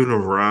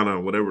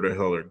 whatever the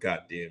hell her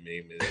goddamn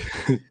name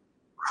is,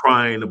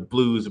 crying the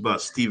blues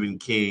about Stephen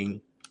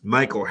King.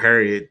 Michael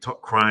Harriot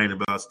crying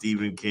about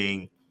Stephen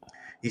King.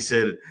 He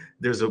said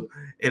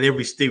in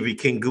every Stephen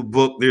King good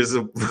book, there's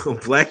a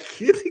black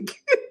kid that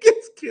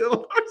gets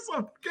killed or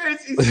something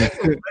crazy.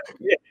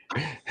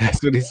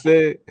 That's what he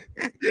said.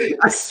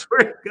 I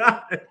swear to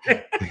God.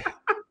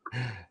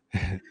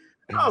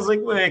 I was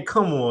like, man,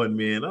 come on,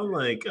 man. I'm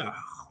like, oh.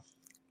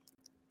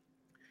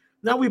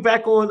 Now we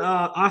back on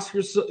Oscar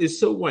is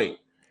so white.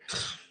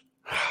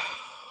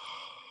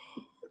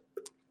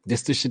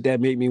 This the shit that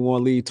made me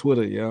want to leave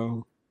Twitter,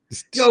 yo.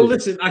 Yo,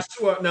 listen, I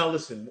swear. Now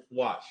listen,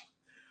 watch.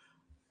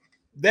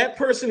 That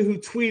person who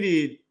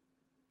tweeted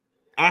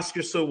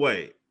Oscar so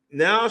white.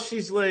 Now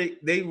she's like,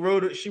 she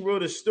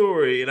wrote a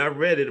story, and I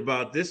read it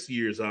about this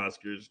year's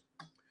Oscars.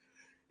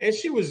 And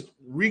she was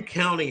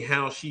recounting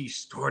how she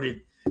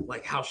started,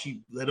 like how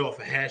she let off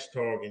a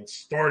hashtag and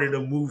started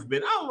a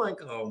movement. I'm like,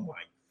 oh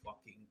my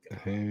fucking God.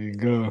 There you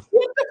go.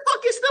 What the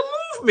fuck is the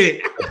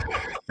movement?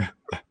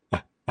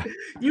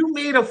 You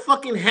made a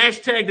fucking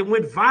hashtag that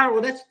went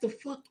viral. That's the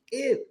fuck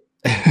it.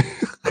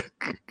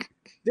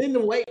 Then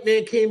the white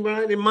man came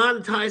around and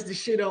monetized the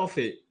shit off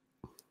it.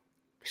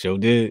 Sure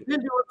did. Then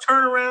they'll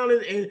turn around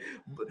and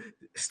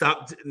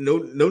stop. No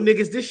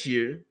niggas this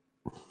year.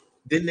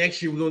 Then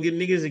next year we're gonna get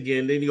niggas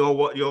again. Then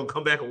y'all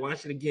come back and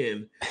watch it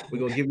again. We're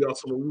gonna give y'all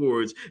some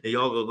awards, and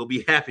y'all gonna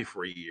be happy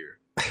for a year.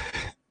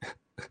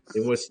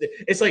 And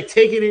it's like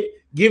taking it,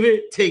 give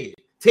it, take it,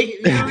 take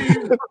it. You know,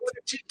 you with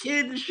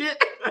kid and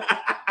shit.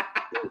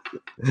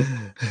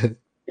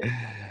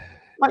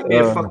 Like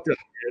man, fucked up.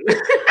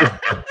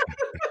 Man.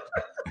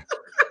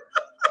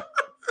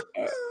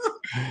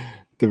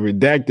 The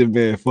redacted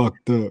man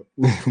fucked up.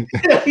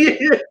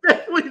 Yeah,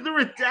 definitely the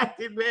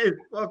redacted man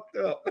fucked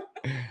up.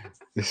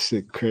 This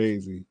shit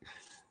crazy.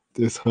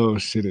 This whole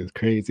shit is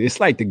crazy. It's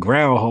like the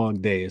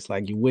Groundhog Day. It's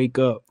like you wake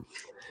up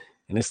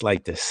and it's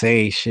like the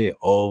same shit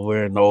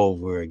over and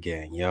over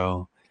again,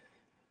 yo.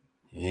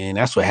 And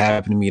that's what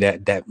happened to me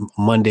that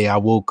Monday. I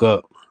woke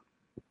up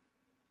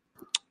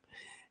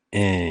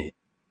and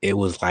it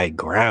was like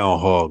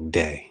Groundhog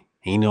Day.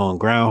 You know, on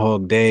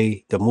Groundhog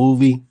Day, the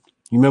movie,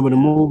 you remember the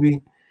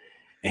movie?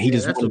 And he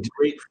just that's a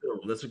great film.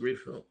 That's a great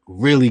film.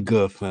 Really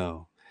good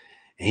film.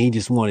 And he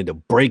just wanted to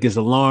break his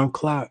alarm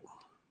clock.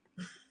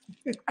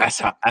 That's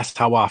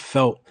how I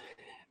felt.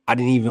 I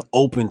didn't even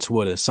open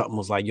Twitter. Something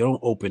was like, yo, don't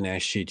open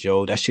that shit,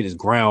 yo. That shit is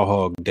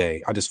Groundhog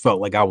Day. I just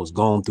felt like I was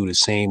going through the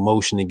same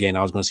motion again.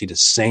 I was going to see the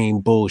same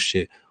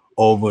bullshit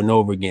over and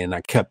over again. And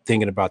I kept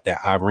thinking about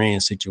that Iran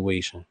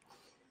situation.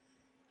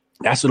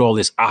 That's what all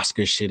this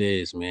Oscar shit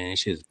is, man.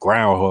 Shit is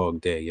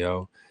Groundhog Day,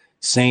 yo.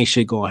 Same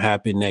shit gonna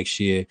happen next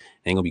year.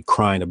 They gonna be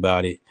crying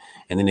about it.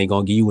 And then they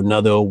gonna give you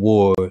another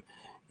award.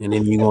 And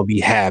then you're gonna be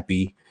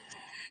happy.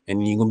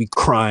 And you're gonna be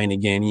crying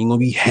again. And you're gonna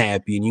be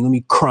happy. And you're gonna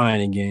be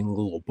crying again. A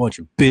little bunch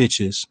of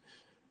bitches.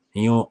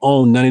 And you don't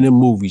own none of them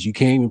movies. You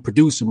can't even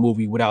produce a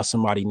movie without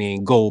somebody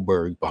named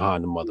Goldberg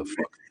behind the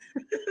motherfucker.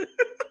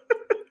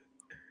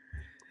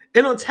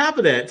 And on top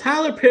of that,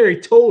 Tyler Perry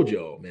told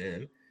y'all,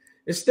 man,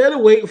 instead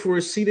of waiting for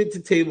a seat at the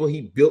table, he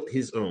built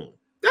his own.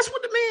 That's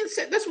what the man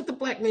said. That's what the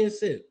black man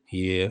said.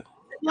 Yeah.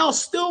 Y'all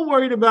still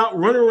worried about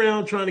running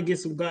around trying to get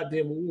some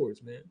goddamn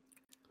awards, man.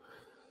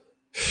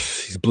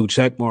 These blue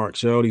check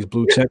marks, yo. These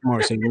blue check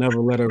marks, they never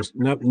let us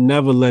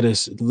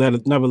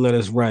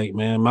right,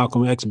 man.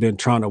 Malcolm X been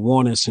trying to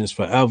warn us since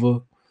forever.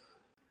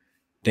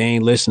 They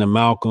ain't listening to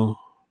Malcolm.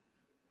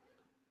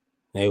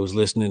 They was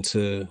listening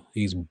to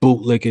these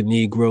bootlicking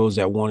Negroes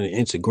that wanted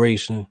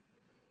integration.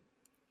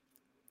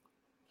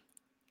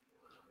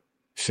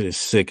 Shit is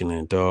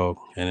sickening, dog.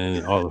 And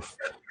then all the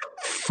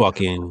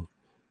fucking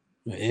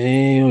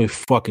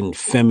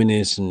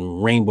feminists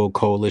and Rainbow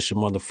Coalition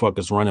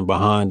motherfuckers running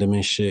behind them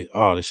and shit.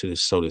 Oh, this shit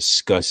is so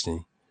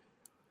disgusting.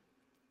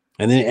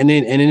 And then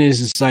it's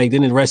just like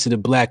then the rest of the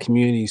black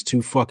community is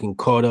too fucking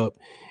caught up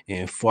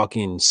in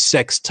fucking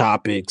sex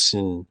topics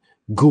and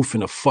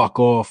goofing the fuck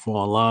off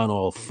online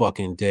all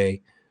fucking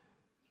day.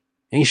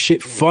 Ain't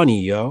shit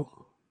funny, yo.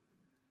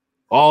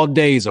 All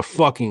day is a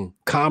fucking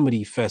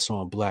comedy fest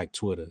on Black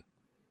Twitter.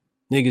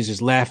 Niggas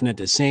just laughing at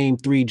the same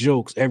 3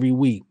 jokes every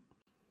week.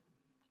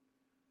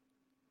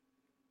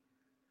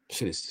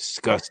 Shit is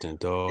disgusting,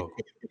 dog.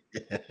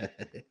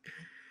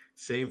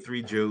 Same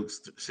 3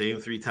 jokes, same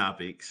 3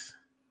 topics.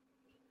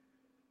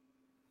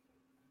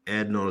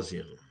 Ad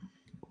nauseum.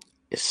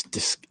 It's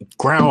this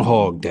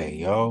Groundhog Day,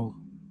 yo.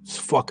 It's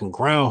fucking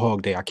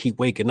Groundhog Day. I keep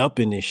waking up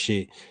in this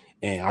shit,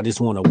 and I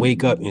just want to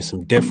wake up in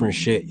some different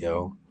shit,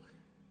 yo.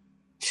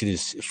 Shit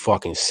is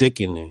fucking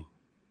sickening.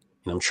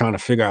 And I'm trying to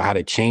figure out how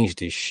to change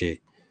this shit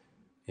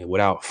and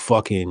without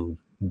fucking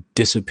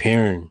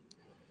disappearing.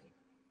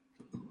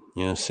 You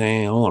know what I'm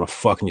saying? I want to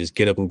fucking just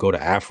get up and go to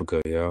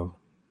Africa, yo.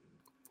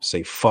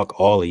 Say fuck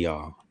all of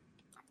y'all.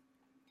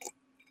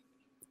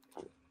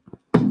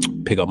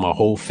 Pick up my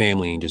whole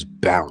family and just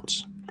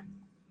bounce.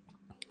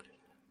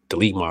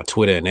 Delete my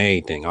Twitter and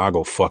everything. I'll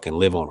go fucking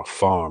live on a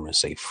farm and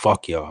say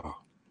fuck y'all.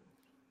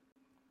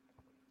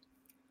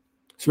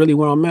 It's really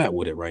where I'm at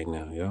with it right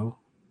now, yo.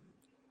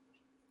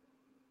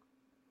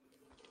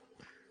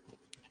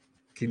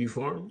 Can you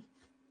farm?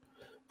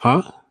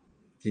 Huh?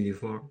 Can you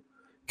farm?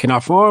 Can I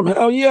farm?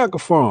 Hell yeah, I can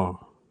farm.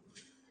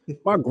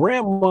 My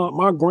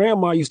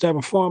grandma used to have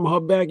a farm in her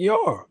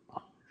backyard.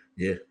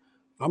 Yeah.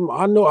 I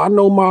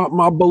know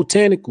my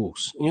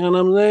botanicals. You know what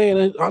I'm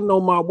saying? I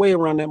know my way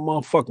around that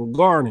motherfucking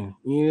garden.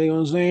 You know what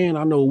I'm saying?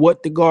 I know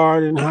what to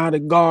garden, how to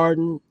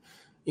garden.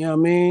 You know what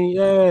I mean?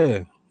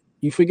 Yeah.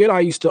 You forget I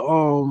used to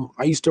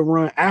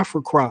run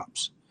Afro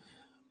Crops.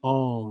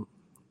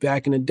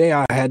 Back in the day,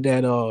 I had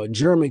that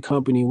German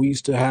company. We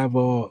used to have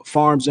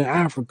farms in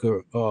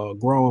Africa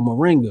growing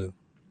moringa.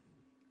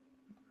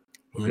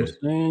 You know what I'm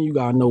saying? You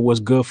gotta know what's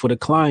good for the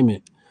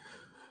climate.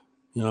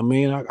 You know what I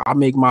mean? I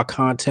make my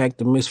contact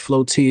to Miss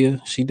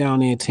Flotia. She down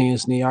there in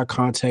Tanzania. I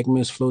contact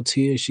Miss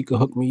Flotia. She could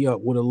hook me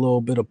up with a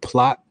little bit of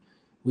plot.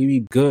 We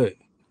be good.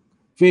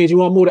 Fins, you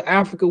want to move to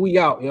Africa? We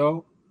out,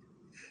 yo.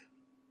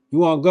 You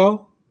want to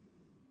go?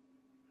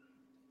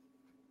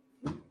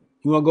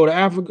 You want to go to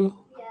Africa?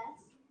 Yes.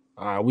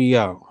 All right, we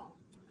out.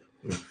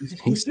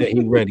 He said he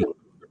ready.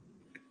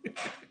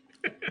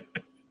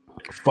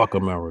 Fuck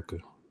America.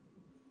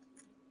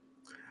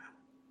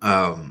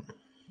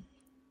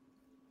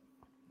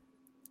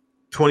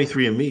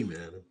 23andMe,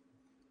 man.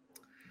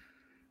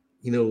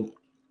 You know,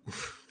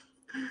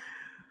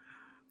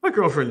 my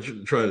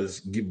girlfriend tried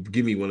to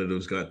give me one of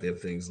those goddamn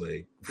things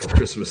like for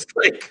Christmas,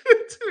 like,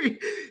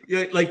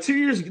 like 2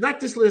 years, not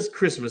this last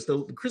Christmas,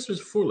 the Christmas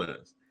before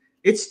last.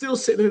 It's still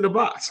sitting in the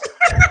box.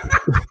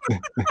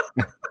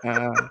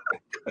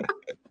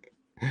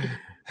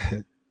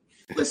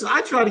 Listen,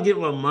 I tried to get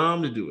my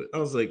mom to do it. I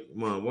was like,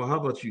 Mom, well, how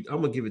about you?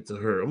 I'm gonna give it to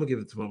her. I'm gonna give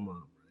it to my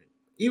mom, right?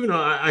 Even though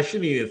I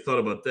shouldn't even have thought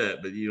about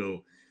that, but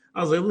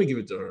I was like, let me give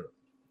it to her.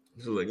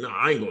 She was like, no,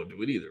 I ain't gonna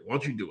do it either. Why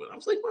don't you do it? I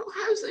was like, well,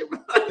 how is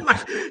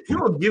that? You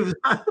don't give it.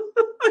 I'm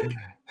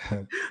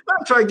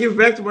trying to give it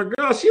back to my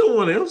girl. She don't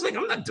want it. I was like,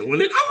 I'm not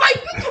doing it. I'm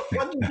like, what the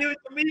fuck you give it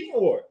to me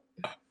for?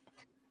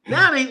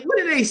 Now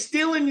what are they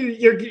stealing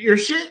your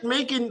shit,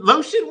 making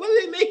lotion? What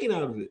are they making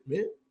out of it,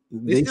 man?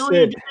 They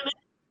said,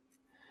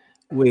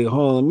 wait,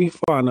 hold on, let me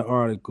find the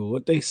article.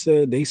 What they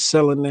said, they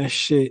selling that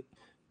shit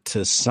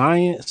to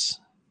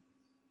science.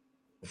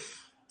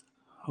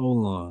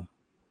 Hold on.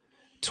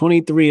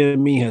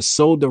 23andMe has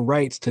sold the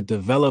rights to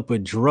develop a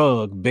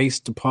drug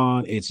based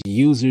upon its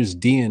user's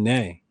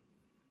DNA.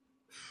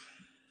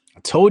 I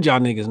told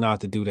y'all niggas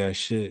not to do that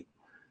shit.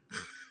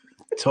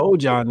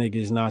 Told y'all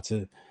niggas not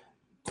to.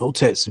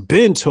 Hotep's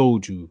been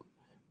told you.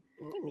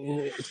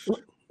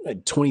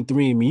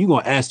 23andMe, you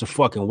gonna ask the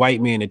fucking white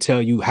man to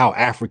tell you how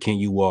African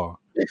you are.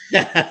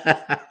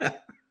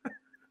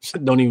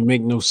 Shit don't even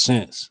make no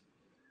sense.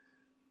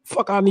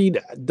 Fuck, I need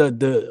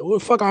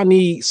fuck I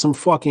need some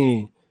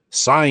fucking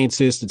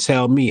scientists to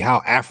tell me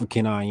how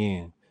African I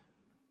am.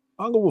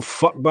 I don't give a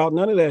fuck about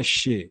none of that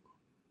shit.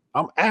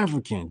 I'm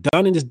African.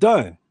 Done and it's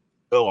done.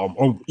 Oh,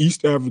 I'm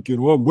East African,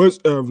 or I'm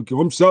West African,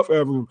 I'm South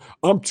African,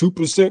 I'm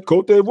 2%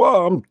 Cote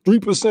d'Ivoire, I'm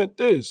 3%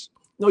 this.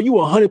 No, you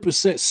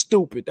 100%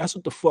 stupid. That's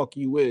what the fuck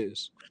you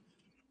is.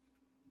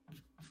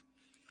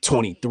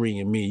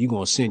 23andMe, you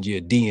gonna send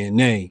your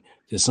DNA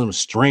to some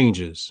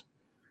strangers.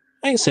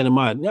 I ain't sending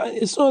my,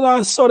 so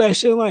I saw that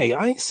shit like,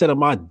 I ain't sending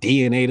my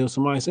DNA to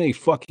somebody say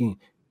fucking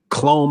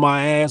clone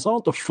my ass. I don't know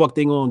what the fuck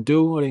they gonna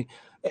do.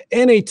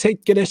 And they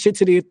get that shit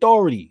to the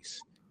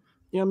authorities.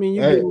 You know what I mean?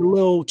 You get in a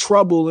little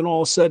trouble and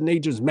all of a sudden they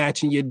just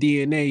matching your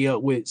DNA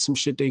up with some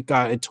shit they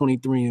got at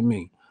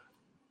 23andMe.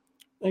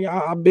 Like,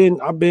 I've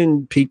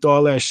been peeked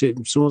all that shit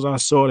as soon as I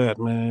saw that,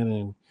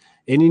 man.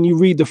 And then you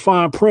read the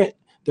fine print.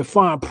 The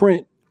fine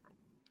print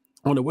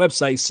on the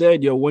website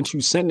said, yo, once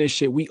you send this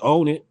shit, we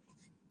own it.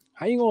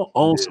 How you gonna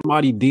own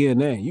somebody's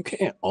DNA? You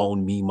can't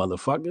own me,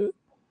 motherfucker.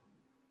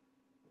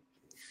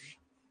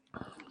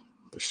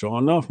 But sure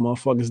enough,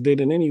 motherfuckers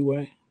did it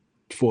anyway.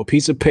 For a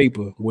piece of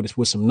paper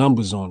with some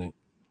numbers on it.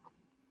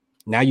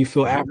 Now you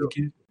feel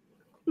African?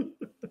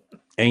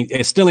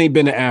 It still ain't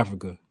been to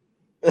Africa.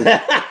 You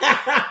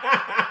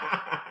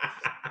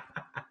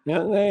know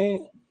what I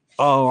mean?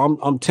 Oh,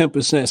 I'm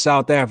 10%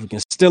 South African.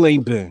 Still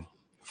ain't been.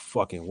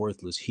 Fucking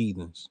worthless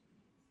heathens.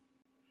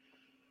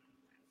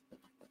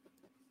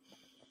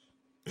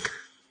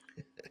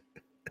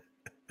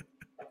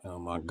 Oh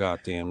my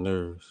goddamn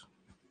nerves.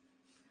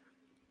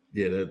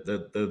 Yeah,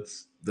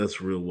 that's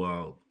real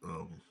wild.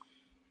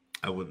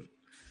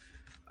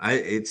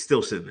 It's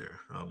still sitting there.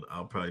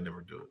 I'll probably never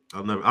do it.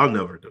 I'll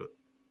never do it.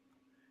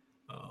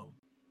 Let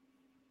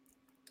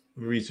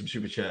me read some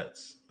super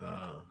chats.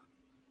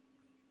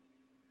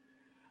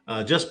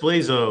 Just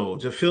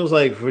Blazo. Just feels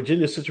like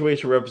Virginia's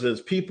situation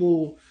represents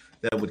people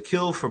that would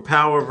kill for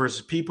power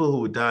versus people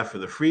who would die for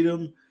the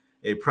freedom,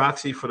 a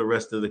proxy for the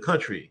rest of the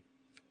country.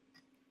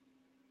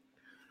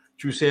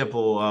 Drew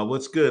Sample,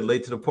 what's good?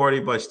 Late to the party,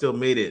 but I still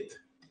made it.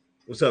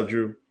 What's up,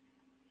 Drew?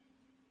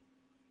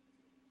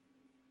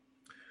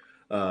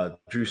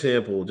 Drew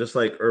Sample, just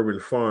like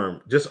Urban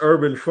Farm. Just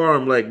Urban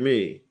Farm like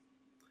me.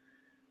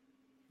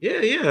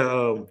 Yeah.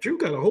 Drew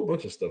got a whole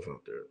bunch of stuff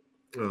out there.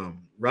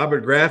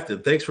 Robert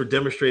Grafton, thanks for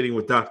demonstrating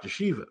with Dr.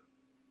 Shiva.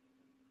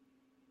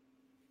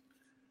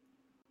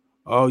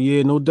 Oh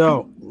yeah, no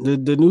doubt.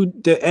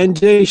 The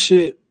NJ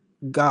shit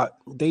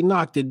they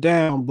knocked it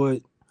down,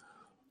 but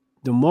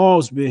the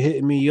mall's been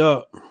hitting me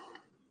up,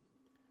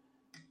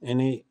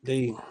 and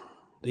they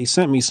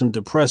sent me some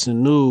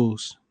depressing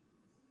news.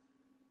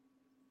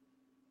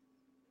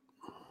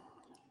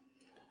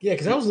 Yeah,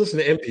 because I was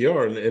listening to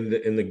NPR, and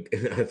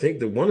I think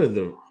that one of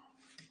the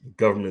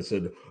government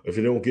said, if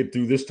you don't get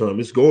through this time,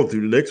 it's going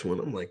through the next one.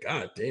 I'm like,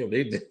 God damn,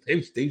 they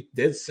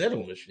dead set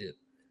on this shit.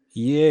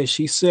 Yeah,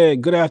 she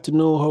said, good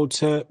afternoon,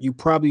 Hotep. You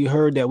probably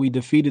heard that we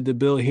defeated the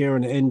bill here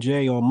in the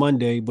NJ on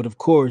Monday, but of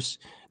course,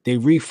 they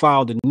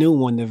refiled a new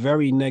one the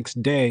very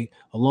next day,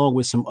 along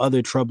with some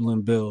other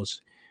troubling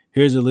bills.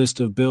 Here's a list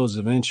of bills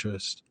of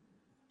interest.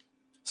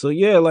 So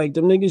yeah, like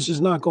them niggas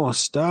just not gonna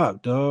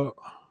stop, dog.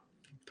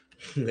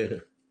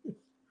 You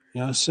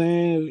know what I'm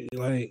saying?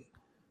 Like,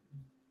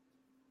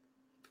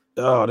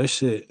 oh, this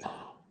shit.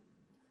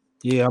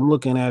 Yeah, I'm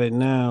looking at it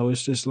now.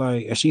 It's just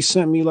like, and she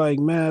sent me like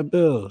mad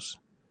bills.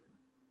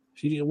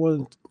 She did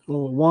 1,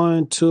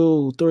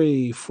 2,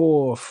 3,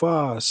 4,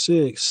 5,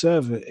 6,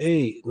 7,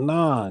 8,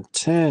 9,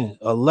 10,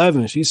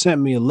 11. She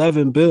sent me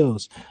 11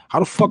 bills. How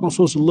the fuck I'm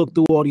supposed to look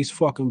through all these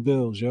fucking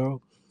bills,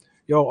 yo?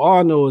 Yo, all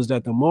I know is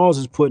that the malls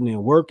is putting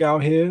in work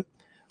out here.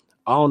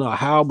 I don't know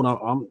how, but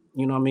I'm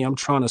you know what I mean, I'm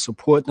trying to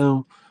support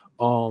them.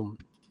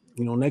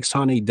 Next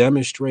time they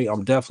demonstrate,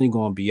 I'm definitely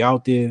gonna be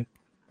out there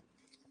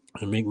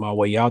and make my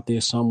way out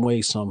there some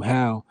way,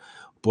 somehow.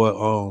 But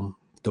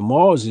the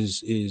malls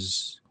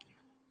is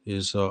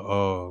if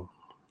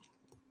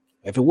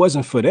it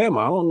wasn't for them,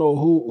 I don't know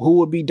who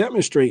would be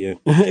demonstrating.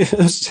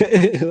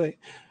 Like,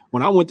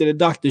 when I went to the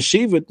Dr.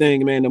 Shiva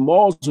thing, man, the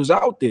malls was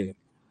out there.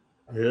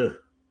 Yeah.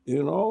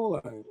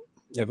 Like,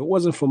 if it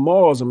wasn't for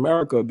malls,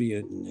 America would be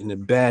in a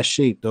bad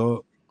shape,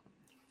 dog.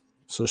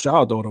 So shout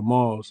out to all the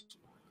malls.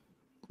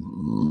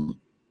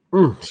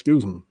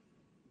 Excuse me.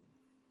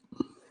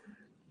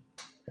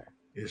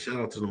 Yeah, shout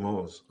out to the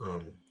malls.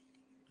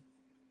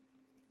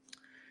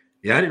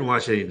 Yeah, I didn't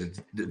watch any of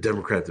the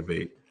Democrat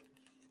debate.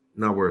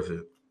 Not worth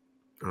it.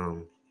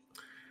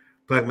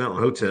 Black Mountain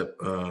Hotep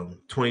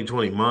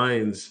 2020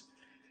 mines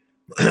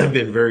have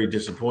been very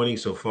disappointing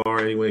so far.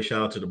 Anyway,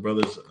 shout out to the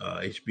brothers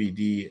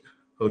HBD,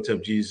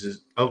 Hotep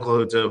Jesus,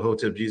 Uncle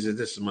Hotep Jesus.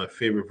 This is my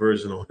favorite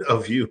version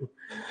of you.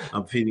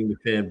 I'm feeding the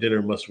fam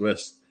dinner. Must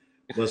rest.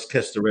 Must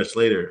catch the rest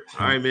later.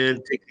 All right, man.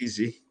 Take it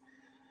easy.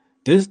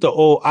 This is the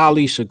old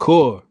Ali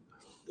Shakur.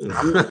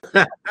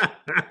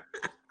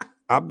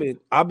 I've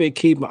been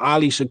keeping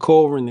Ali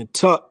Shakur in the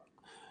tuck.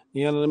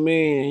 You know what I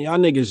mean? Y'all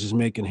niggas is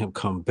making him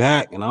come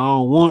back, and I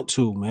don't want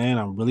to, man.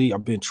 I've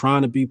been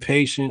trying to be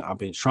patient. I've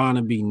been trying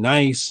to be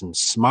nice and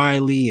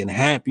smiley and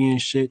happy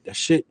and shit. That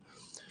shit,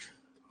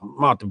 I'm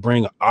about to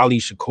bring Ali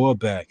Shakur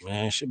back,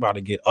 man. Shit about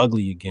to get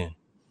ugly again.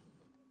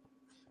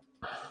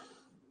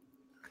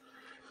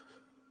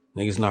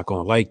 Niggas not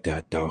gonna like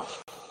that, though.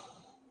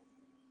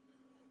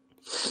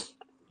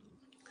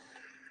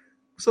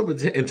 What's up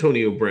with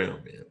Antonio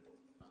Brown, man?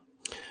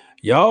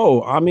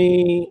 Yo, I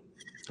mean,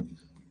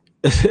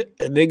 a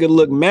nigga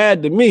look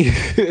mad to me.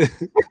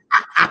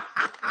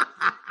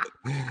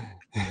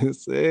 It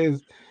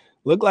says,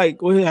 look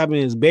like what happened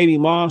is baby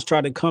moms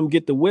tried to come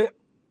get the whip.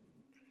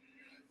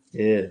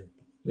 Yeah.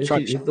 He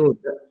threw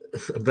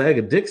a bag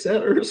of dicks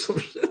at her or some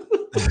shit.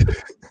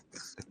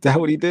 That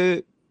what he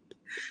did?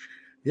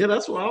 Yeah,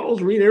 that's what I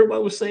was reading.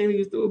 Everybody was saying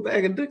he threw a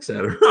bag of dicks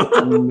at her.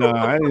 No,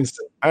 I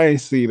didn't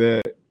see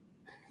that.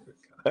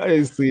 I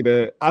didn't see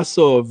that. I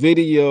saw a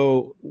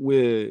video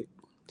where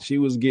she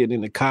was getting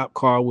in the cop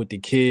car with the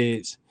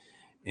kids,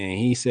 and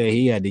he said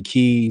he had the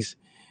keys.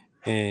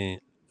 And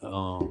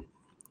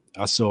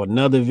I saw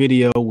another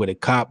video where the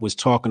cop was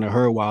talking to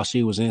her while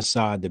she was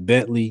inside the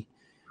Bentley.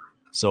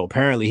 So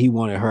apparently he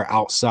wanted her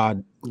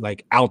outside,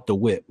 like out the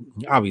whip.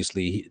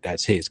 Obviously,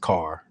 that's his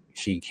car.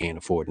 She can't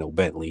afford no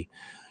Bentley,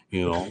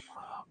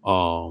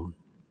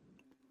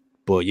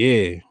 But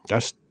yeah,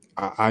 that's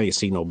I ain't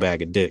see no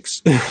bag of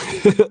dicks. I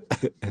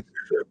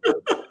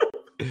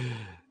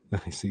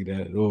ain't see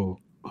that at all.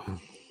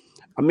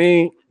 I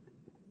mean,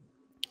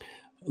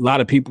 a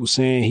lot of people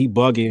saying he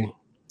bugging.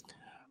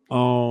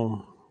 I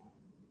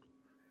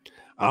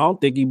don't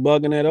think he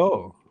bugging at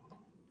all.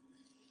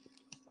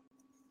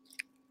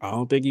 I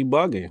don't think he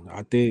bugging.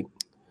 I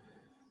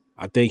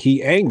think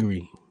he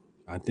angry.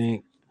 I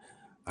think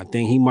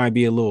he might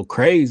be a little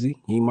crazy.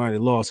 He might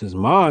have lost his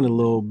mind a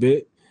little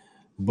bit,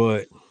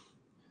 but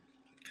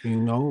he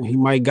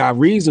might got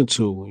reason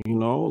to,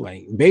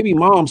 like baby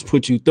moms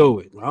put you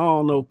through it. I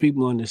don't know if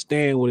people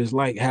understand what it's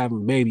like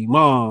having baby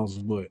moms,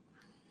 but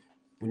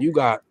when you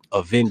got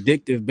a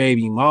vindictive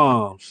baby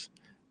moms,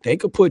 they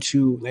could make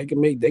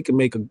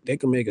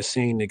a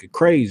scene nigga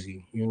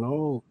crazy,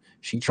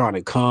 She trying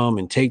to come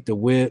and take the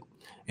whip,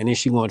 and then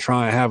she gonna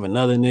try and have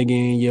another nigga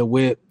in your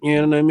whip, you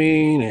know what I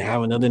mean? And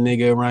have another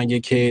nigga around your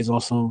kids on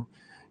some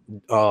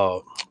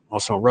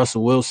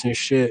Russell Wilson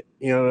shit,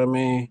 you know what I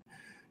mean?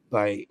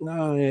 Like,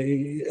 no,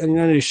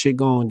 none of this shit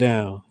going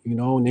down,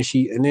 and then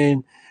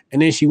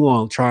she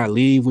want to try and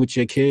leave with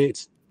your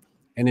kids.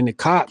 And then the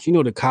cops,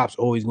 the cops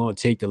always going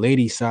to take the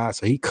lady's side.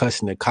 So he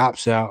cussing the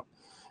cops out.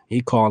 He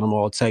calling them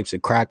all types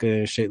of cracker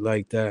and shit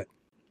like that.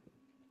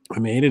 I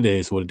mean, it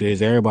is what it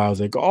is. Everybody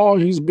was like, oh,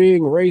 he's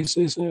being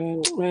racist.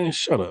 And, man,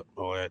 shut up.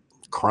 All that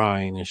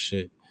crying and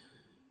shit.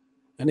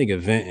 That nigga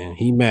venting.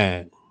 He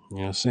mad. You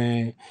know what I'm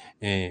saying?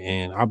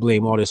 And I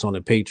blame all this on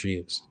the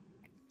Patriots.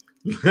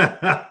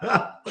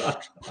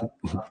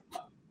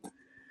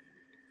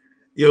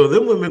 Yo,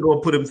 them women gonna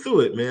put him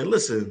through it, man.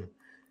 Listen,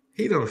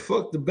 he done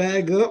fucked the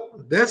bag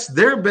up. That's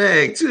their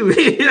bag too.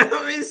 You know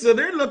what I mean? So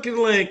they're looking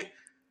like,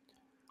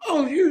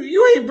 oh,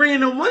 you ain't bringing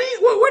no money.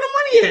 Where the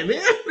money at,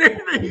 man?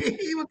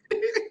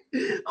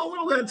 Oh, we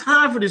don't got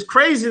time for this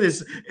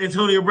craziness,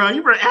 Antonio Brown.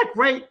 You better act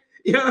right.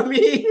 You know what I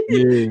mean? Yeah.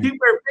 You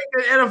better pick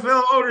the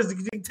NFL owners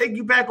to take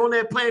you back on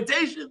that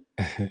plantation.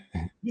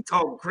 You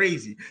talking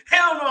crazy.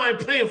 Hell no, I ain't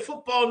playing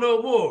football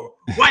no more.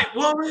 White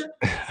woman.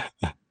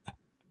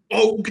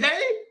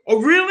 Okay.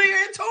 Oh, really,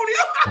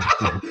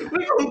 Antonio?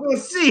 We're going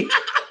to see.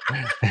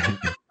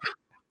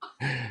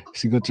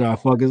 She gonna try to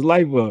fuck his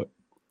life up.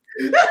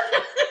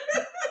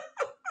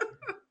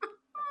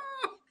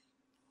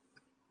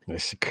 That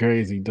shit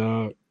crazy,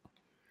 dog.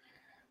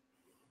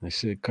 That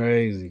shit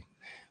crazy.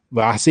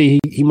 But I see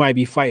he might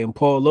be fighting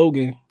Paul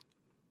Logan.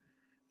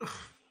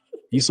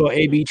 You saw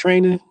AB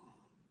training?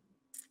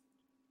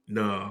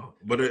 No,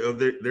 but are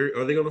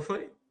they gonna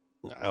fight?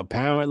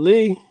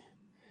 Apparently.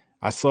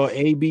 I saw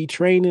AB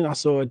training. I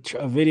saw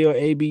a video of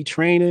AB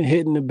training,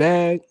 hitting the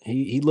bag.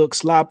 He looked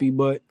sloppy,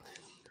 but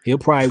he'll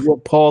probably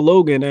whoop Paul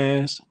Logan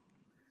ass.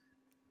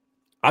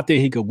 I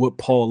think he could whoop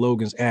Paul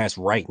Logan's ass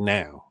right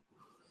now.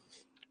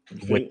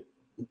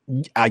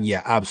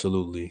 Yeah,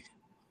 absolutely.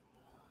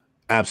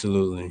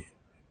 Absolutely.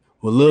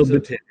 Well, a little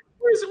bit.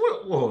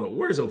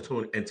 Where's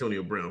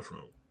Antonio Brown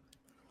from?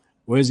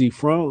 Where's he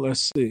from?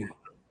 Let's see.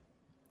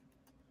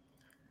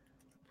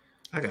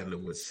 I gotta know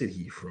what city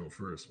he's from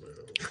first, man.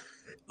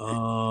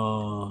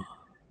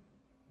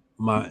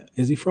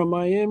 Is he from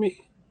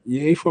Miami?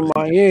 Yeah, he from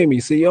Miami.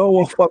 See, y'all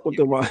won't fuck with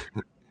the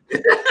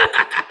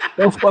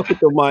don't fuck with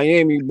the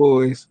Miami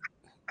boys.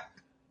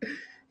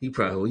 He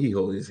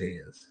hold his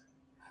hands.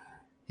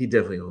 He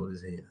definitely hold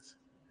his hands.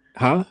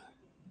 Huh?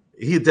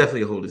 He'll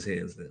definitely hold his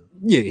hands then.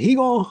 Yeah, he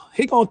gonna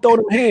throw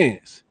them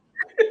hands.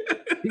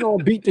 He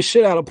gonna beat the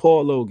shit out of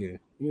Paul Logan,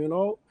 you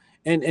know?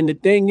 And the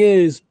thing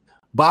is,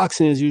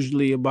 boxing is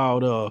usually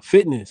about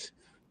fitness,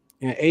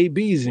 and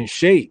AB's in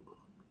shape.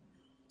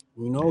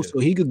 You know, yeah. So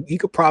he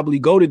could probably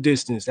go the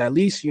distance, at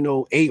least,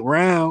 8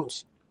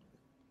 rounds.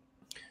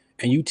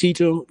 And you teach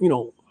him,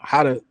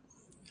 how to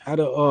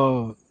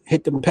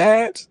hit them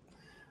pads,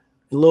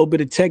 a little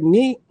bit of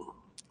technique.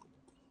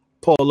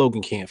 Paul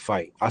Logan can't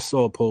fight. I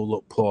saw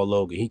Paul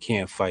Logan. He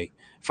can't fight.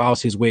 If I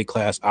was his weight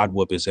class, I'd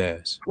whoop his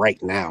ass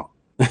right now.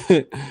 You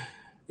know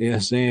what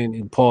I'm saying?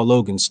 And Paul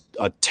Logan's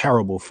a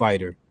terrible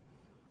fighter.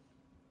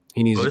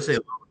 He needs. Let's say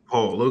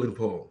Logan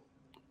Paul.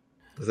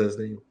 What's that his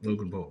name?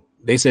 Logan Paul.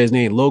 They say his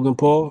name Logan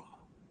Paul.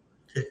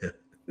 Yeah.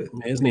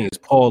 Man, his name is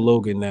Paul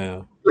Logan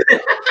now.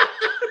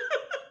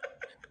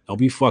 Don't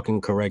be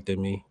fucking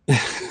correcting me.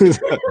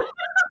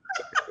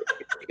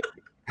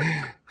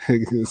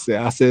 I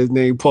said his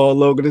name Paul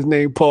Logan. His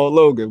name Paul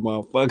Logan,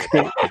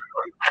 motherfucker.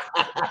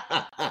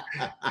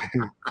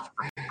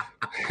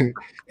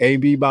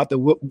 AB about to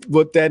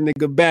whoop that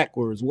nigga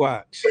backwards.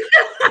 Watch.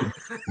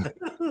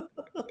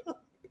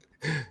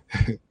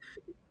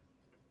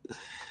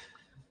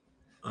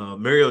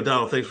 Mary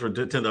O'Donnell, thanks for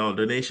 $10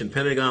 donation.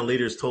 Pentagon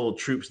leaders told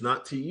troops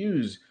not to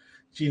use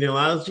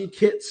genealogy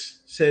kits,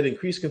 said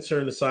increased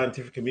concern to the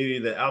scientific community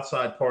that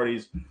outside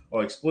parties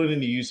are exploiting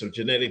the use of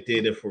genetic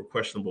data for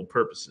questionable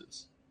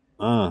purposes.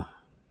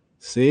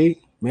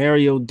 See?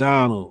 Mary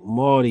O'Donnell,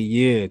 Marty,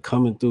 yeah,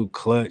 coming through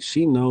clutch.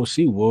 She knows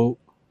she woke.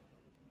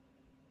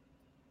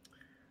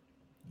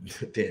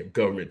 Damn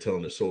government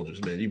telling the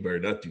soldiers, man, you better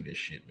not do this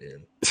shit,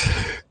 man.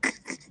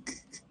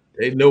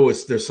 They know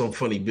there's some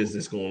funny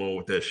business going on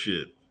with that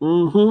shit.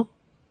 You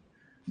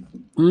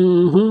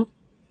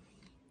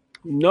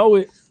know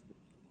it.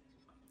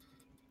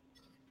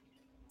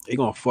 They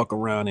gonna fuck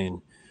around and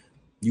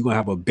you gonna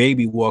have a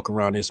baby walk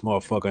around this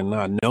motherfucker and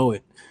not know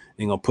it.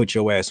 They gonna put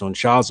your ass on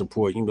child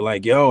support. You can be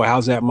like, yo,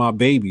 how's that my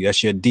baby?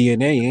 That's your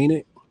DNA, ain't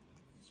it?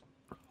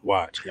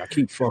 Watch. Y'all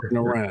keep fucking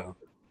around.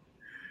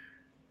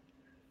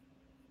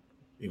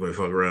 You gonna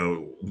fuck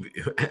around,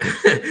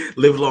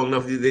 live long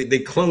enough, they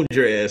cloned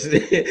your ass.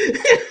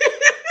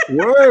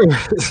 Word.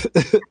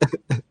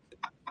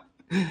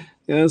 You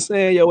know what I'm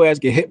saying? Your ass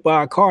get hit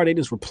by a car, they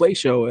just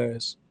replace your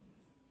ass.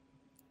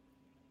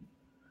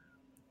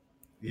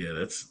 Yeah,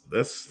 that's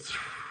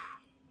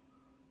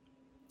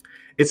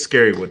it's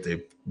scary what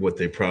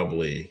they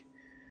probably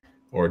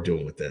are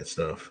doing with that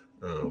stuff.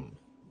 I don't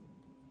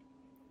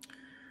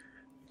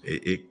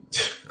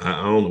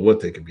know what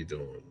they could be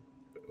doing.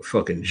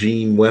 Fucking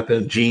gene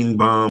weapon, gene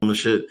bomb and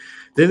shit.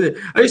 Then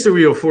I used to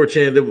read on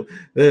 4chan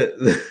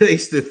that they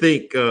used to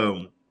think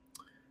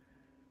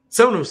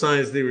some of them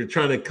science they were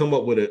trying to come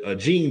up with a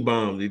gene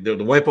bomb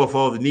to wipe off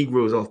all the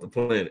Negroes off the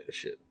planet and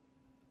shit.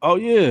 Oh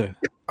yeah,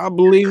 I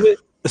believe it.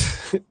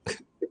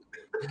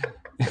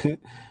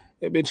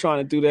 They've been trying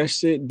to do that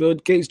shit. Bill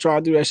Gates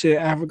trying to do that shit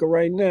in Africa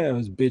right now.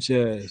 His bitch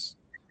ass.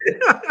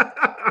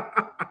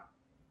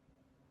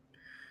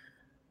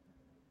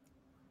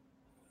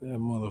 That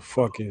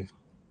motherfucker.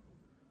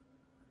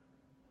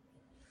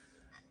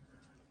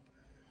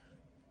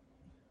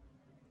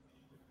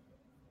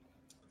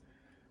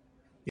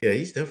 Yeah,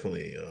 he's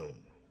definitely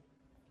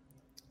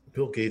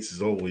Bill Gates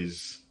is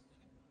always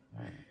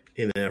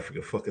in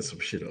Africa fucking some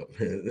shit up,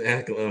 man.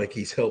 Acting like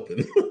he's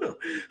helping.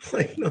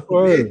 Like, no,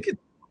 man, get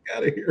the fuck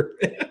out of here,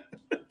 man.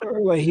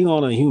 Like he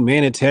on a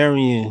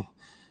humanitarian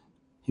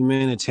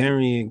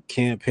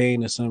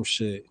campaign or some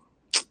shit.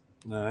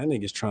 Nah, that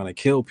nigga's trying to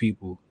kill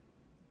people.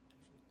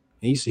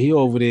 He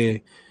over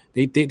there.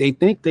 They think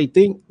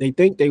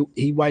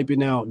he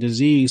wiping out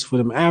disease for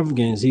them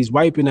Africans. He's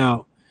wiping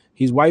out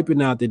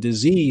the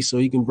disease so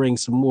he can bring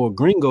some more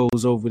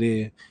gringos over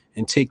there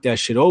and take that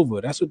shit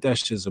over. That's what that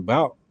shit's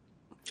about.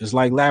 Just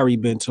like Larry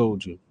Ben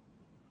told you.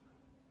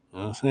 You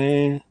know what I'm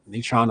saying?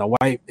 They trying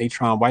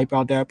to wipe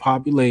out that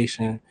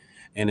population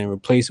and then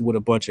replace it with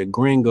a bunch of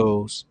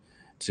gringos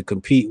to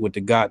compete with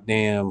the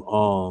goddamn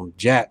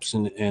Japs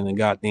and the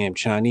goddamn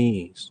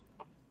Chinese.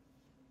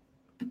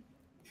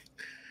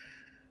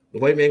 The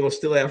white man gonna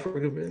steal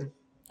Africa, man.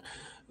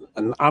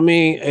 I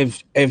mean,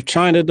 if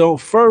China don't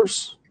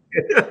first,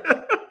 you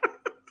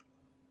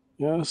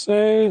know what I'm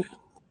saying?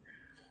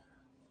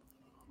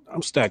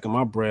 I'm stacking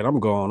my bread. I'm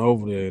going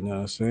over there, you know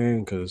what I'm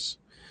saying? Because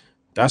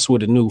that's where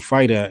the new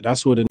fight at.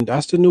 That's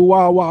the new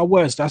Wild Wild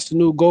West. That's the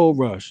new gold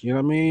rush. You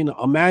know what I mean?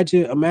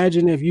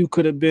 Imagine if you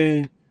could have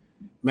been.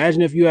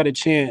 Imagine if you had a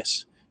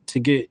chance to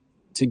get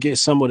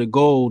some of the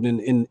gold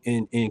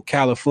in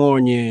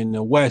California and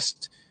the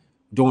West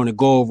during the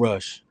gold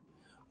rush.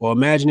 Or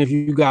imagine if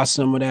you got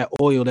some of that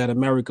oil that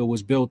America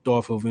was built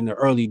off of in the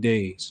early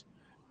days.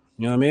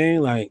 You know what I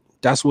mean? Like,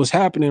 that's what's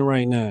happening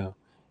right now.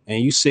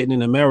 And you sitting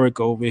in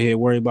America over here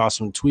worrying about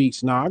some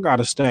tweets. Nah, I got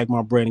to stack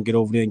my bread and get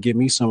over there and get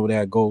me some of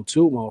that gold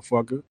too,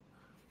 motherfucker.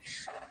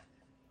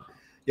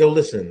 Yo,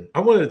 listen, I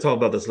wanted to talk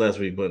about this last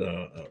week, but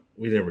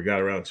we never got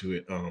around to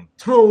it.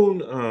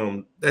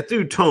 Tone, that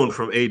dude Tone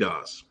from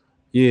ADOS.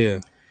 Yeah.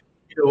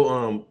 You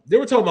know, they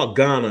were talking about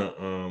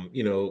Ghana.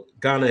 You know,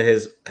 Ghana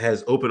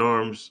has open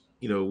arms,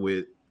 you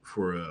know,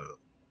 for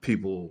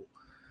people,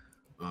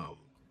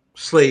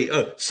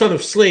 son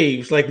of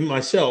slaves like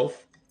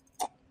myself.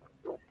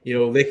 You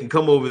know, they can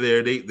come over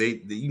there. They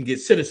you can get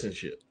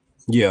citizenship.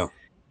 Yeah.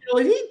 You know,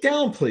 and he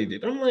downplayed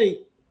it. I'm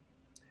like,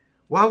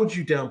 why would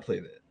you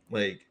downplay that?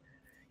 Like,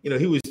 you know,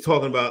 he was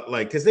talking about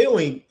like, because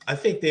I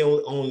think they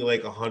only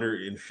like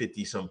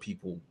 150 some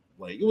people.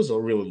 Like, it was a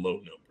really low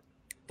number.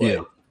 But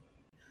yeah.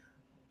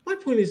 My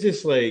point is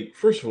this: like,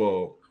 first of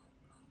all,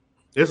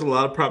 there's a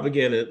lot of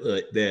propaganda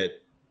that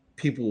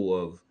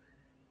people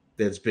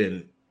that's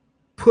been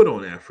put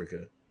on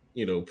Africa.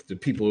 You know, the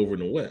people over in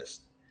the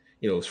West.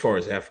 You know, as far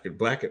as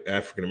Black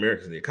African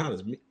Americans, the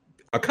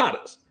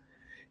Akatas.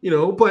 You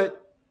know,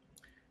 but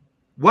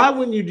why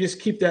wouldn't you just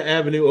keep that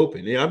avenue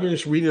open? You know, I've been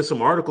just reading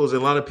some articles,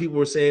 and a lot of people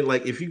were saying,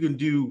 like, if you can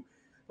do,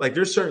 like,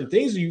 there's certain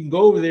things you can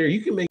go over there,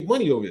 you can make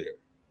money over there.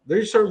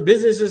 There's certain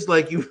businesses,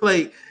 like, you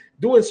like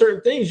doing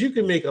certain things, you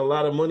can make a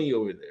lot of money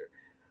over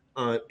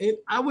there.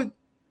 And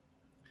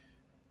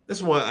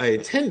that's why I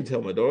intend to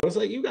tell my daughter, I was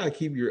like, you got to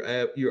keep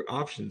your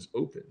options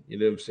open. You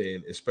know what I'm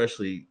saying?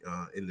 Especially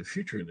in the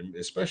future,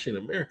 especially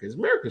in America.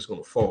 America's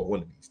going to fall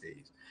one of these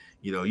days.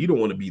 You know, you don't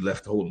want to be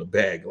left holding the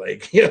bag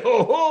like, you know,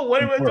 oh,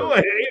 what am I doing? You know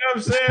what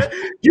I'm saying?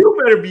 You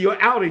better be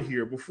out of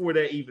here before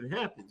that even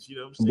happens. You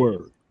know what I'm saying?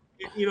 Word.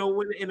 You know,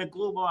 when in a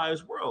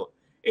globalized world.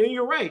 And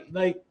you're right.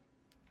 Like,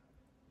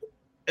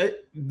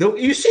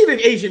 you see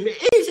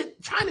the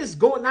China's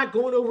not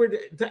going over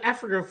to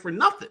Africa for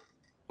nothing.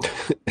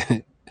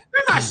 They're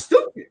not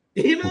stupid.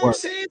 You know what I'm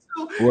saying?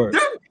 So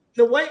they're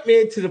the white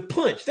man to the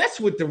punch. That's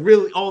what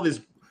all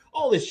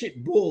this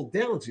shit boiled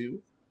down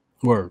to.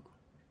 Word.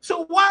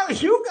 So why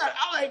you got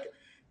like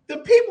the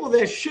people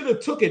that should have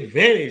took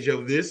advantage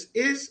of this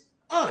is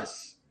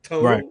us,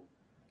 Tony.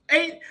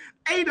 Right.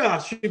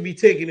 ADOS should be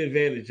taking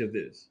advantage of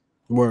this.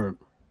 Word.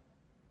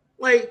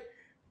 Like,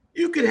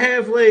 you could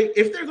have, like,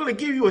 if they're going to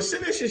give you a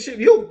citizenship,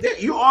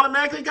 you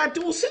automatically got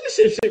dual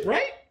citizenship,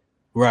 right?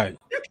 Right.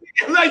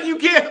 You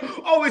can't,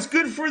 it's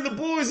good for the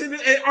boys and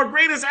our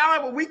greatest ally,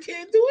 but we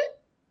can't do it.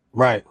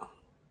 Right.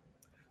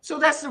 So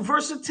that's the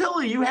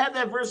versatility. You have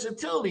that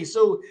versatility.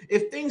 So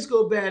if things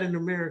go bad in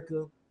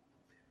America,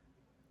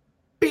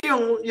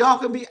 y'all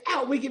can be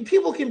out.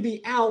 People can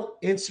be out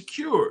and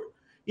secure.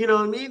 You know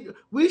what I mean?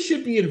 We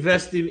should be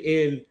investing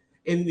in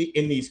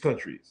these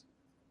countries.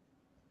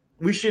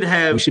 We should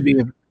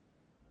be.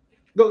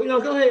 Go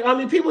ahead. I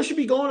mean, people should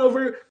be going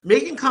over,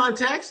 making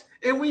contacts,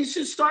 and we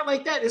should start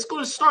like that. It's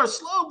going to start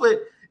slow, but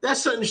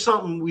that's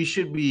something we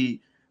should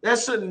be. That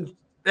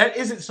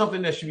isn't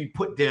something that should be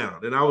put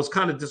down. And I was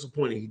kind of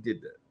disappointed he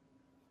did that.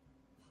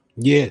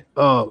 Yeah.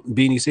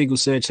 Beanie Siegel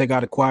said, check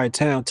out A Quiet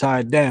Town, tie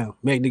it down,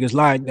 make niggas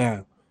lie it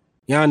down.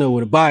 Y'all know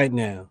where to buy it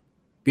now.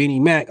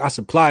 Beanie Mac, I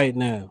supply it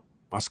now.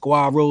 My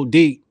squad roll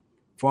deep,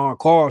 foreign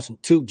cars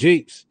and 2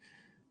 Jeeps.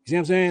 You see what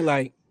I'm saying?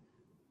 Like,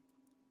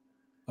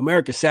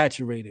 America's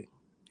saturated.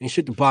 Ain't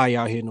shit to buy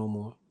out here no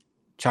more.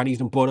 Chinese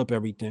done bought up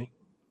everything.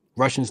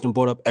 Russians done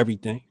bought up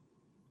everything.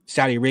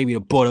 Saudi Arabia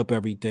done bought up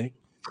everything.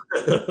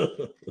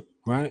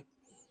 Right?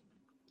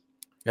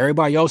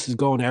 Everybody else is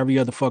going to every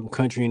other fucking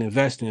country and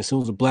investing. As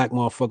soon as a black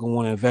motherfucker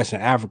want to invest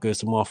in Africa,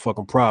 it's a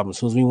motherfucking problem. As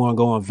soon as we want to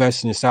go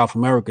invest in South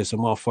America, it's a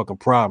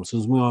motherfucking problem. As soon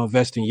as we want to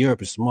invest in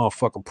Europe, it's a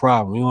motherfucking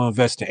problem. We want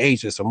to invest in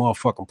Asia, it's a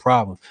motherfucking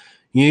problem.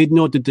 You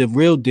know what the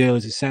real deal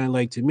is? It sounds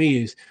like to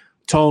me is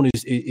Tone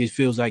it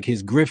feels like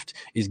his grift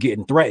is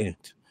getting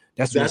threatened.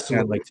 That's what it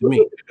sounds like to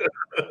me.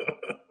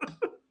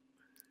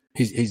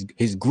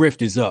 His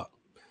grift is up.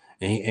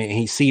 And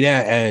he see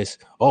that as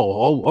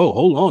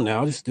hold on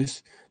now, this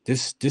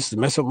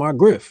mess up my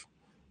grift,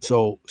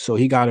 so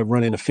he got to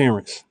run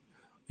interference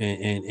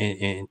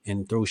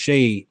and throw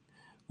shade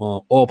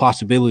on all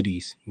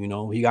possibilities. You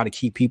know, he got to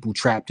keep people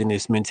trapped in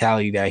this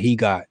mentality that he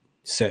got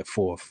set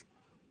forth.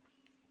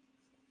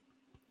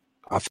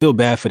 I feel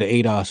bad for the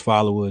ADOS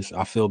followers.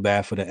 I feel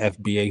bad for the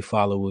FBA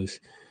followers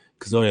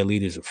because all their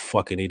leaders are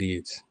fucking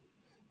idiots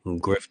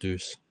and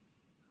grifters.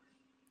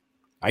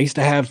 I used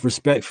to have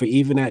respect for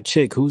even that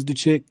chick. Who's the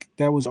chick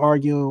that was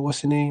arguing?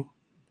 What's her name?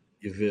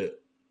 Yvette.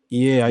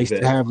 Yeah, I used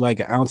to have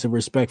like an ounce of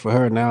respect for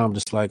her. Now I'm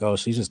just like, oh,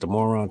 she's just a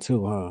moron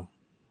too, huh?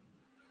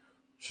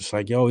 Just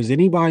like, yo, is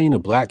anybody in the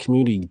black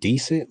community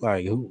decent?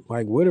 Like, who?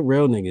 Like, where the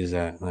real niggas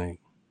at? Like,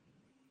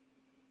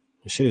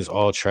 this shit is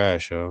all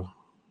trash, yo.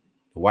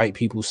 White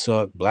people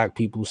suck. Black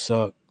people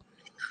suck.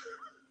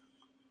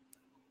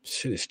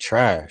 Shit is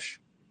trash.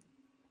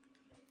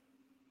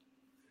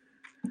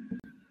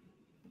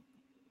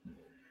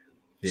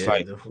 It's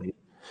like definitely.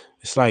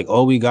 It's like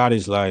all we got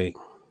is like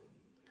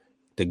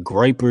the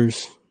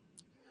grapers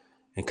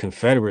and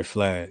Confederate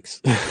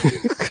flags.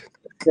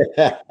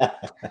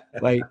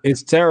 Like,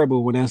 it's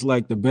terrible when that's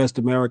like the best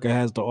America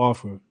has to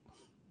offer.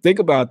 Think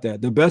about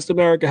that. The best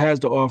America has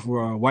to offer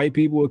are white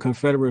people with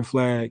Confederate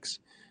flags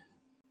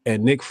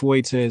and Nick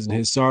Fuentes and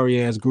his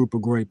sorry ass group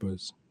of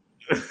grapers.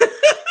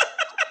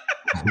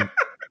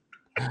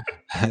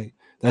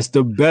 That's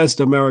the best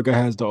America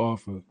has to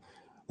offer.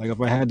 Like, if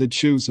I had to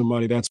choose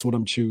somebody, that's what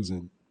I'm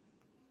choosing.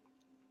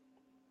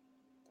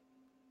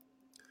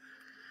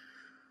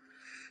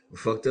 We're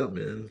fucked up,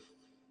 man.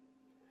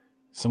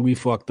 We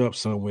fucked up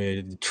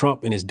somewhere.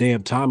 Trump and his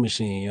damn time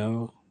machine,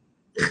 yo.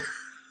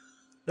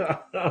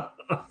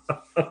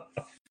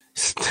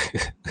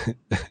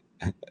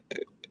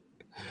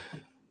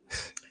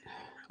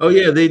 Oh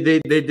yeah,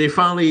 they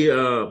finally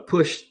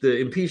pushed the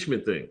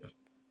impeachment thing.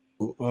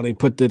 Oh, they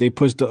pushed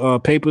the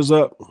papers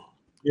up.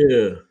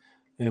 Yeah,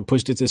 and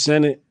pushed it to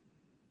Senate.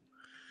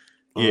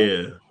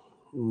 Yeah,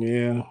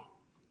 yeah.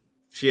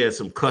 She had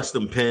some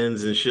custom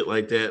pens and shit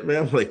like that.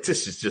 Man, I'm like,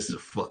 this is just a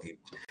fucking.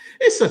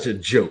 It's such a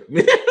joke,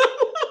 man.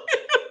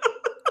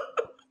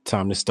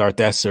 Time to start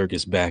that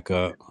circus back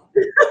up.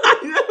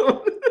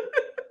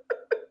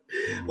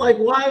 Like,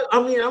 why?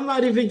 I mean, I'm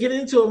not even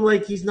getting into it. I'm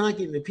like, he's not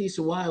getting impeached.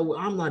 So why?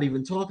 I'm not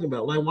even talking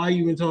about it. Like, why are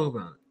you even talking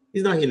about it?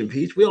 He's not getting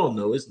impeached. We all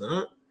know it's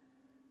not.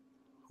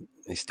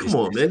 Come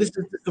on, man. This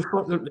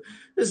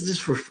is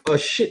just for a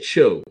shit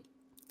show.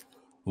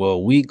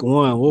 Well, week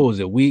one, what was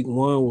it? Week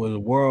one was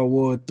World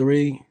War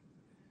III.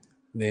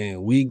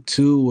 Then week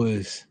two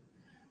was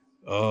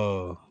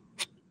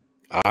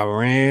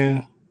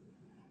Iran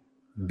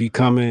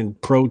becoming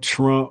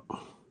pro-Trump.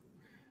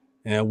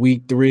 And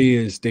week three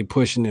is they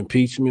pushing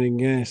impeachment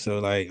again. So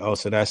like,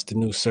 so that's the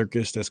new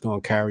circus that's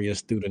gonna carry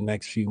us through the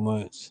next few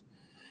months.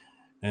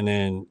 And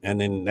then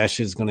that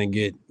shit's gonna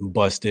get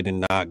busted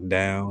and knocked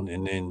down.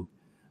 And then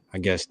I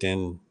guess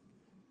then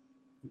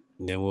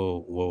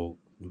we'll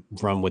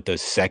run with the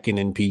second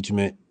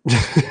impeachment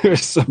or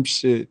some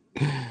shit.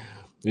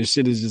 This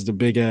shit is just a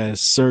big ass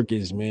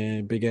circus,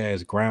 man. Big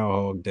ass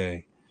Groundhog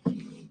Day.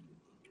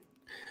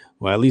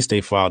 Well, at least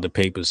they filed the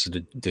papers so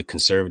the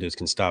conservatives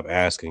can stop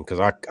asking, because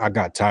I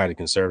got tired of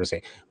conservatives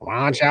saying,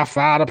 why don't y'all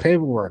file the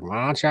paperwork?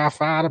 Why don't y'all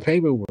file the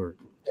paperwork?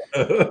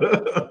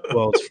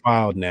 Well, it's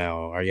filed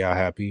now. Are y'all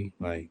happy?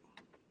 Like,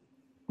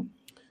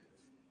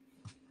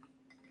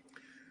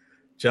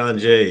 John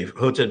J.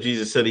 Hotep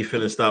Jesus said he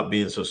finna stop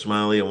being so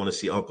smiley. I want to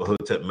see Uncle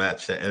Hotep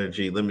match that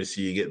energy. Let me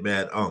see you get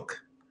mad, Unc.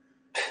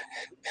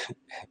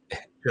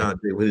 John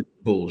J. with his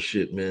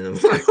bullshit, man.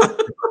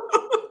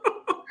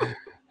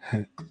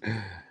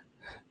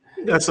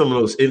 Got some of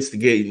those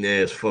instigating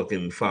ass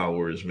fucking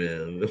followers,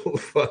 man.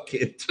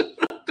 Fucking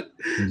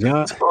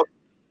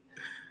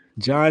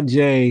John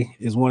Jay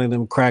is one of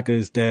them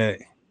crackers that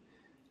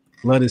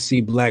love to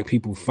see black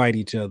people fight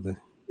each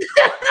other.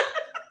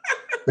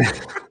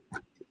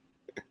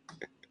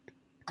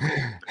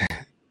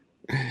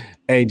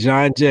 Hey,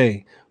 John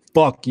Jay,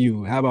 fuck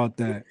you. How about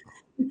that?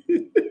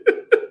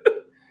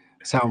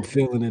 That's how I'm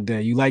feeling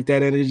today. You like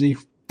that energy?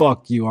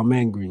 Fuck you. I'm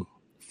angry.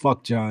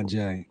 Fuck John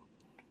Jay.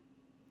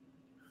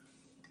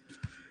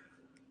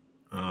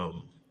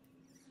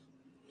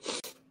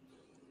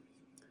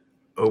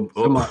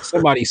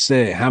 Somebody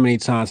said, how many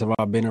times have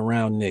I been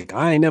around Nick?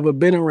 I ain't never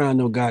been around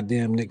no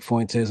goddamn Nick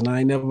Fuentes, and I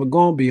ain't never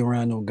gonna be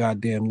around no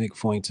goddamn Nick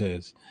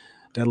Fuentes.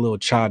 That little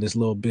childish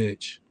little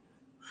bitch.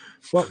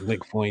 Fuck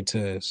Nick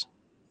Fuentes.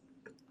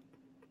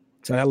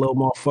 Tell that little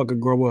motherfucker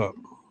grow up.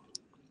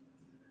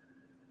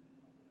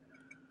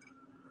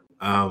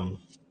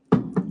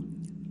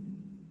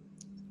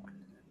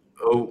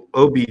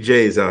 OBJ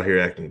is out here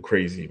acting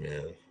crazy,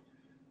 man.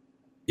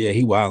 Yeah,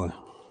 he wilding.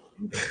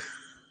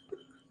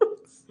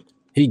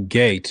 He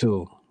gay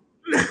too.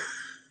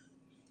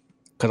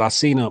 Cause I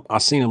seen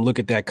him look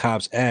at that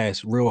cop's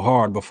ass real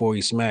hard before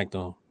he smacked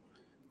him.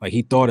 Like,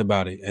 he thought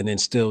about it and then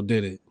still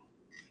did it.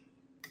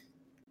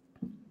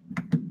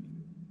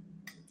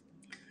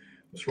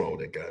 What's wrong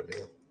with that guy,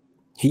 man?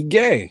 He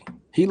gay.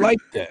 He like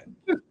that.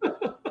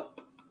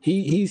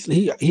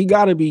 He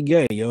gotta be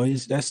gay, yo.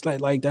 That's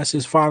like that's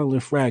his final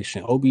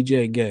infraction.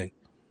 OBJ gay.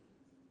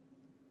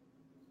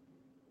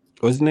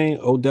 What's his name?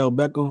 Odell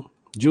Beckham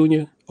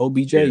Jr.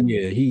 OBJ,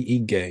 yeah, he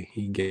gay.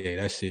 He gay.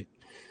 That's it.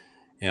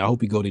 And I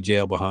hope he go to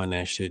jail behind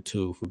that shit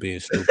too for being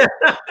stupid.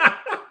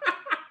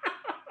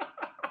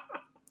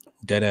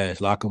 Dead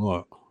ass. Lock him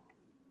up.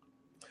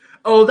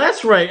 Oh,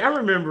 that's right. I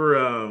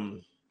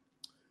remember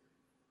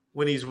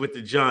when he's with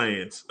the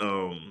Giants.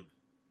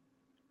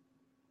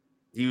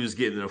 He was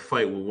getting in a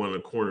fight with one of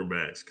the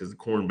cornerbacks because the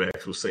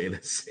cornerbacks was saying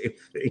the same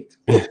thing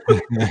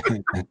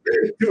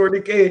during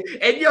the game.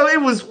 And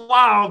it was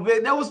wild,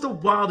 man. That was the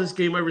wildest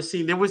game I've ever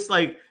seen. There was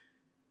like,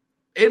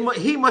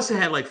 he must have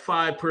had like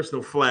 5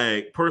 personal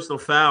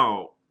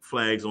foul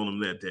flags on him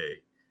that day.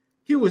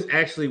 He was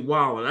actually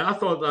wild. And I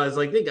was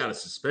like, they got to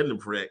suspend him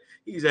for that.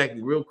 He's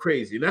acting real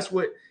crazy. And that's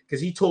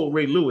because he told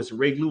Ray Lewis, and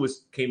Ray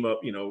Lewis came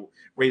up,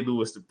 Ray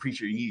Lewis, the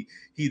preacher, he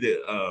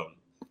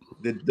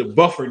the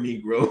buffer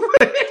Negro.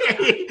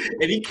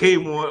 And he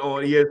came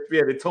on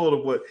ESPN and told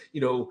him what,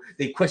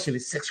 they questioned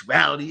his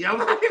sexuality. I'm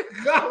like,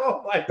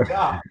 oh my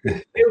God.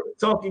 They were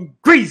talking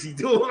crazy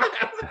to him.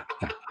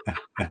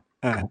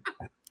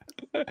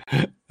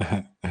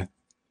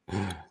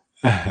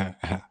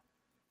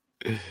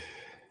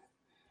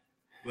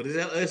 But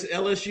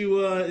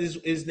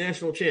LSU is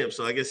national champ,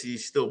 so I guess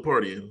he's still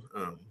partying.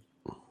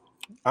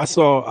 I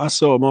saw a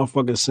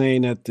motherfucker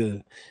saying that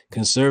the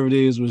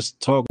conservatives was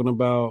talking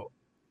about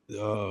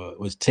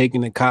was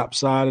taking the cop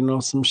side and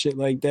all some shit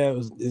like that.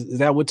 Is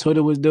that what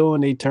Twitter was doing?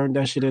 They turned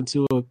that shit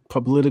into a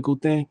political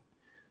thing.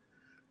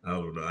 I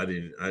don't know.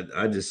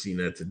 I just seen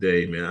that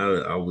today, man.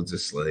 I was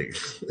just like,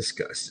 this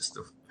guy's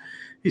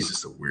he's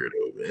just a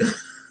weirdo, man.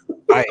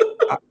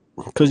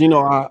 Because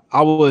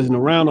I wasn't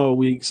around all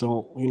week,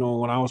 so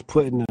when I was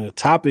putting the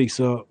topics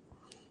up,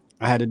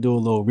 I had to do a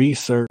little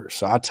research.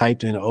 So I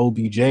typed in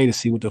OBJ to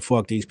see what the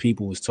fuck these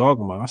people was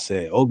talking about. I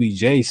said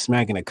OBJ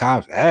smacking the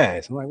cop's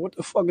ass. I'm like, what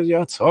the fuck is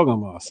y'all talking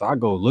about? So I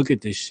go look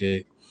at this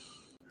shit.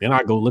 Then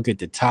I go look at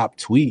the top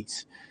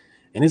tweets,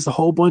 and it's a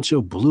whole bunch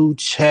of blue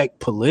check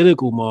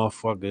political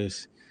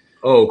motherfuckers.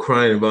 Oh,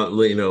 crying about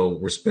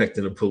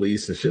respecting the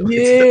police and shit.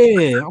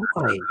 Yeah, I'm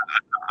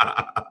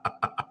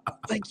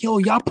like, yo,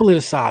 y'all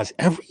politicize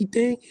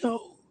everything,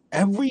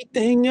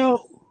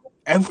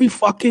 every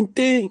fucking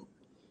thing.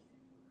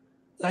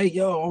 Like,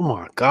 yo, oh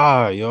my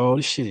God, yo,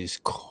 this shit is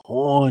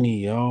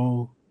corny,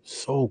 yo,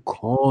 so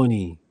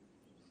corny.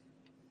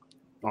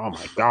 Oh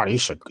my God, he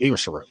should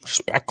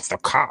respect the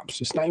cops.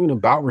 It's not even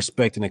about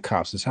respecting the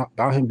cops. It's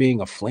about him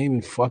being a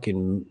flaming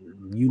fucking,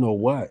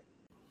 what.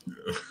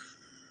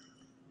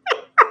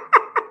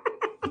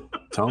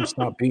 Tell him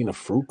stop being a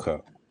fruit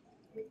cup.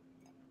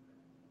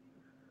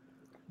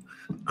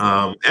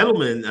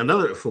 Edelman,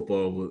 another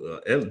football,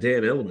 Dan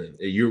Edelman.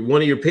 You're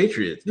one of your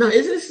Patriots. No,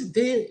 is this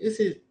Dan?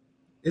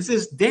 Is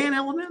this Dan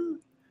Edelman?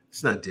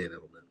 It's not Dan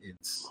Edelman.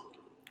 It's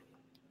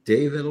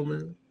Dave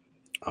Edelman.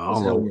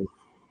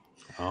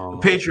 Oh,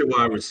 Patriot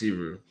wide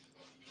receiver.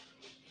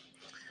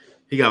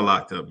 He got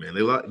locked up, man.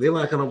 They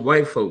locking up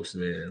white folks,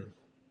 man.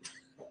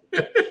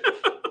 In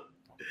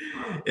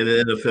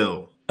the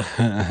NFL.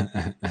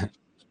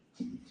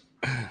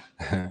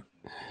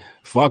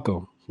 Fuck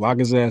him. Lock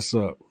his ass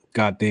up.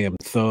 Goddamn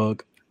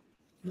thug.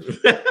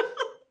 It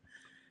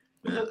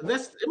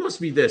must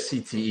be that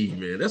CTE,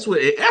 man. That's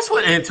what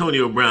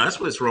Antonio Brown. That's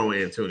what's wrong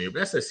with Antonio.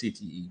 That's that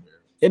CTE, man.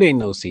 It ain't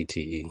no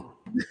CTE.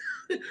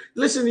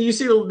 Listen, you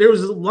see, there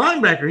was a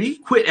linebacker. He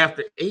quit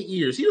after 8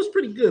 years. He was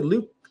pretty good.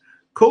 Luke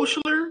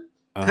Koechler.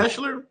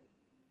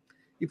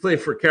 He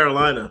played for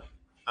Carolina.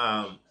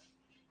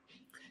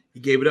 He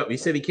gave it up. He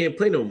said he can't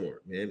play no more,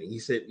 man. He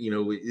said,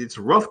 it's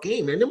a rough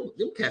game, man. Them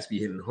cats be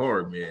hitting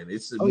hard, man.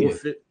 It's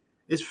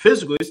it's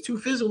physical. It's too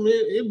physical,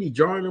 man. It'd be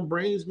jarring them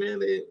brains, man.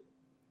 They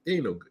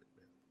ain't no good.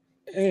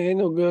 Ain't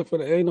no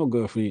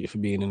good for you for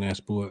being in that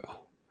sport.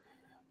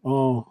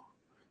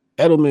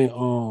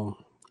 Edelman,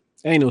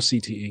 ain't no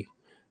CTE.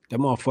 That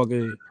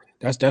motherfucker.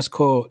 That's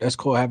called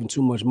having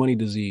too much money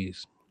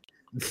disease.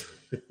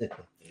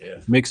 Yeah.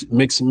 Mix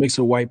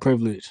of white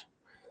privilege.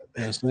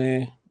 You know what I'm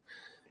saying?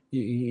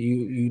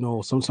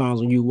 You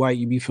sometimes when you white,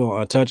 you be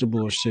feeling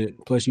untouchable and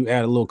shit. Plus, you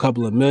add a little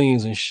couple of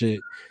millions and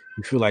shit,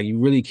 you feel like you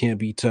really can't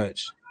be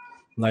touched.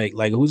 Like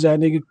who's that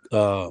nigga?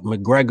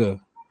 McGregor.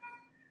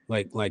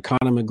 Like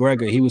Conor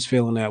McGregor, he was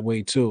feeling that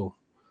way too.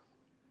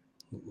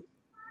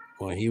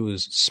 When he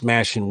was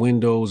smashing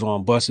windows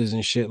on buses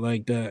and shit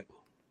like that.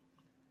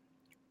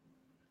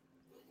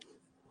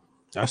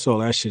 That's all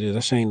that shit is.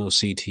 That ain't no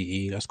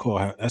CTE. That's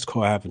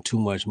called having too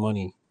much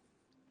money.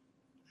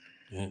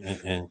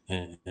 And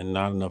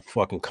not enough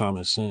fucking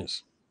common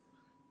sense.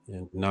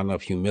 And not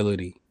enough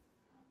humility.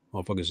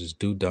 Motherfuckers just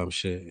do dumb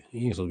shit.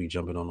 You ain't supposed to be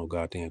jumping on no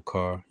goddamn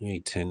car. You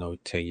ain't 10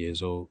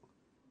 years old.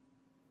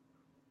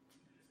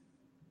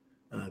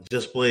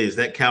 Just Blaze,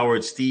 that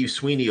coward Steve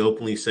Sweeney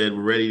openly said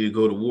we're ready to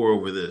go to war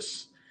over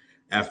this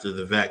after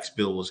the vax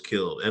bill was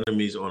killed.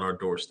 Enemies on our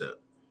doorstep.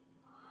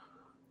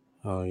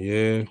 Oh,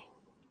 yeah.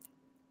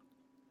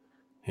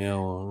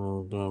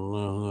 Real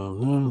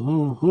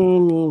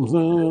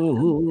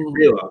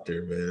out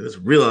there, man. It's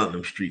real out in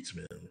them streets,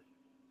 man.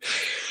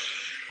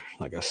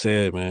 Like I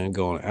said, man,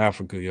 going to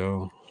Africa,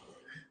 yo.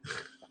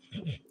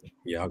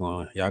 Y'all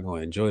gonna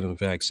enjoy them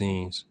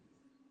vaccines.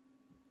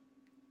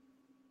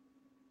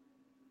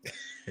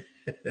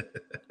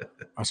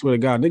 I swear to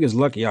God, niggas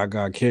lucky I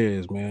got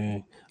kids,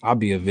 man. I'll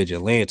be a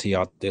vigilante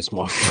out this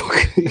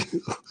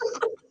motherfucker.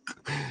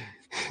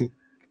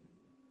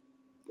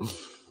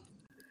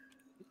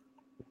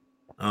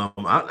 I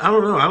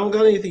don't know. I don't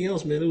got anything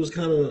else, man. It was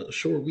kind of a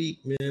short week,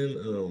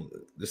 man.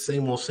 The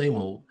same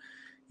old,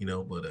 you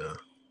know. But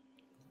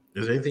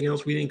is there anything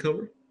else we didn't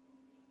cover?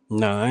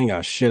 Nah, I ain't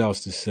got shit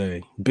else to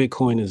say.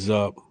 Bitcoin is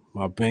up.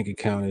 My bank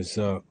account is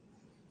up.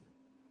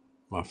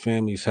 My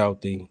family's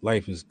healthy.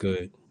 Life is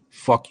good.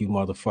 Fuck you,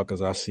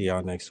 motherfuckers. I'll see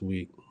y'all next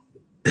week.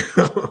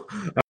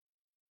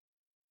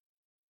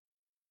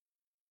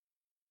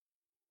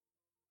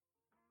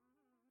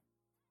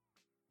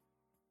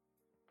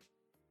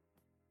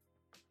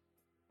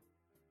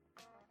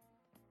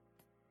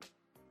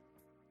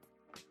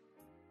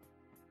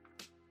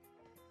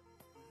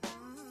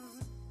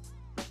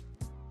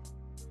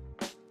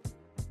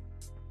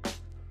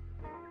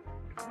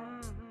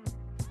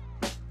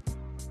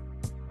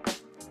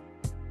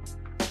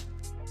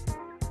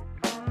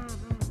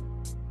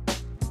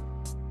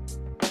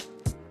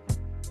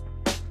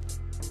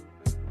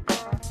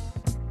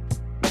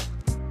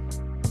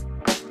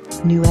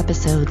 New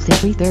episodes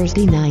every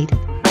Thursday night.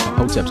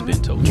 Hotep's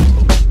been told you.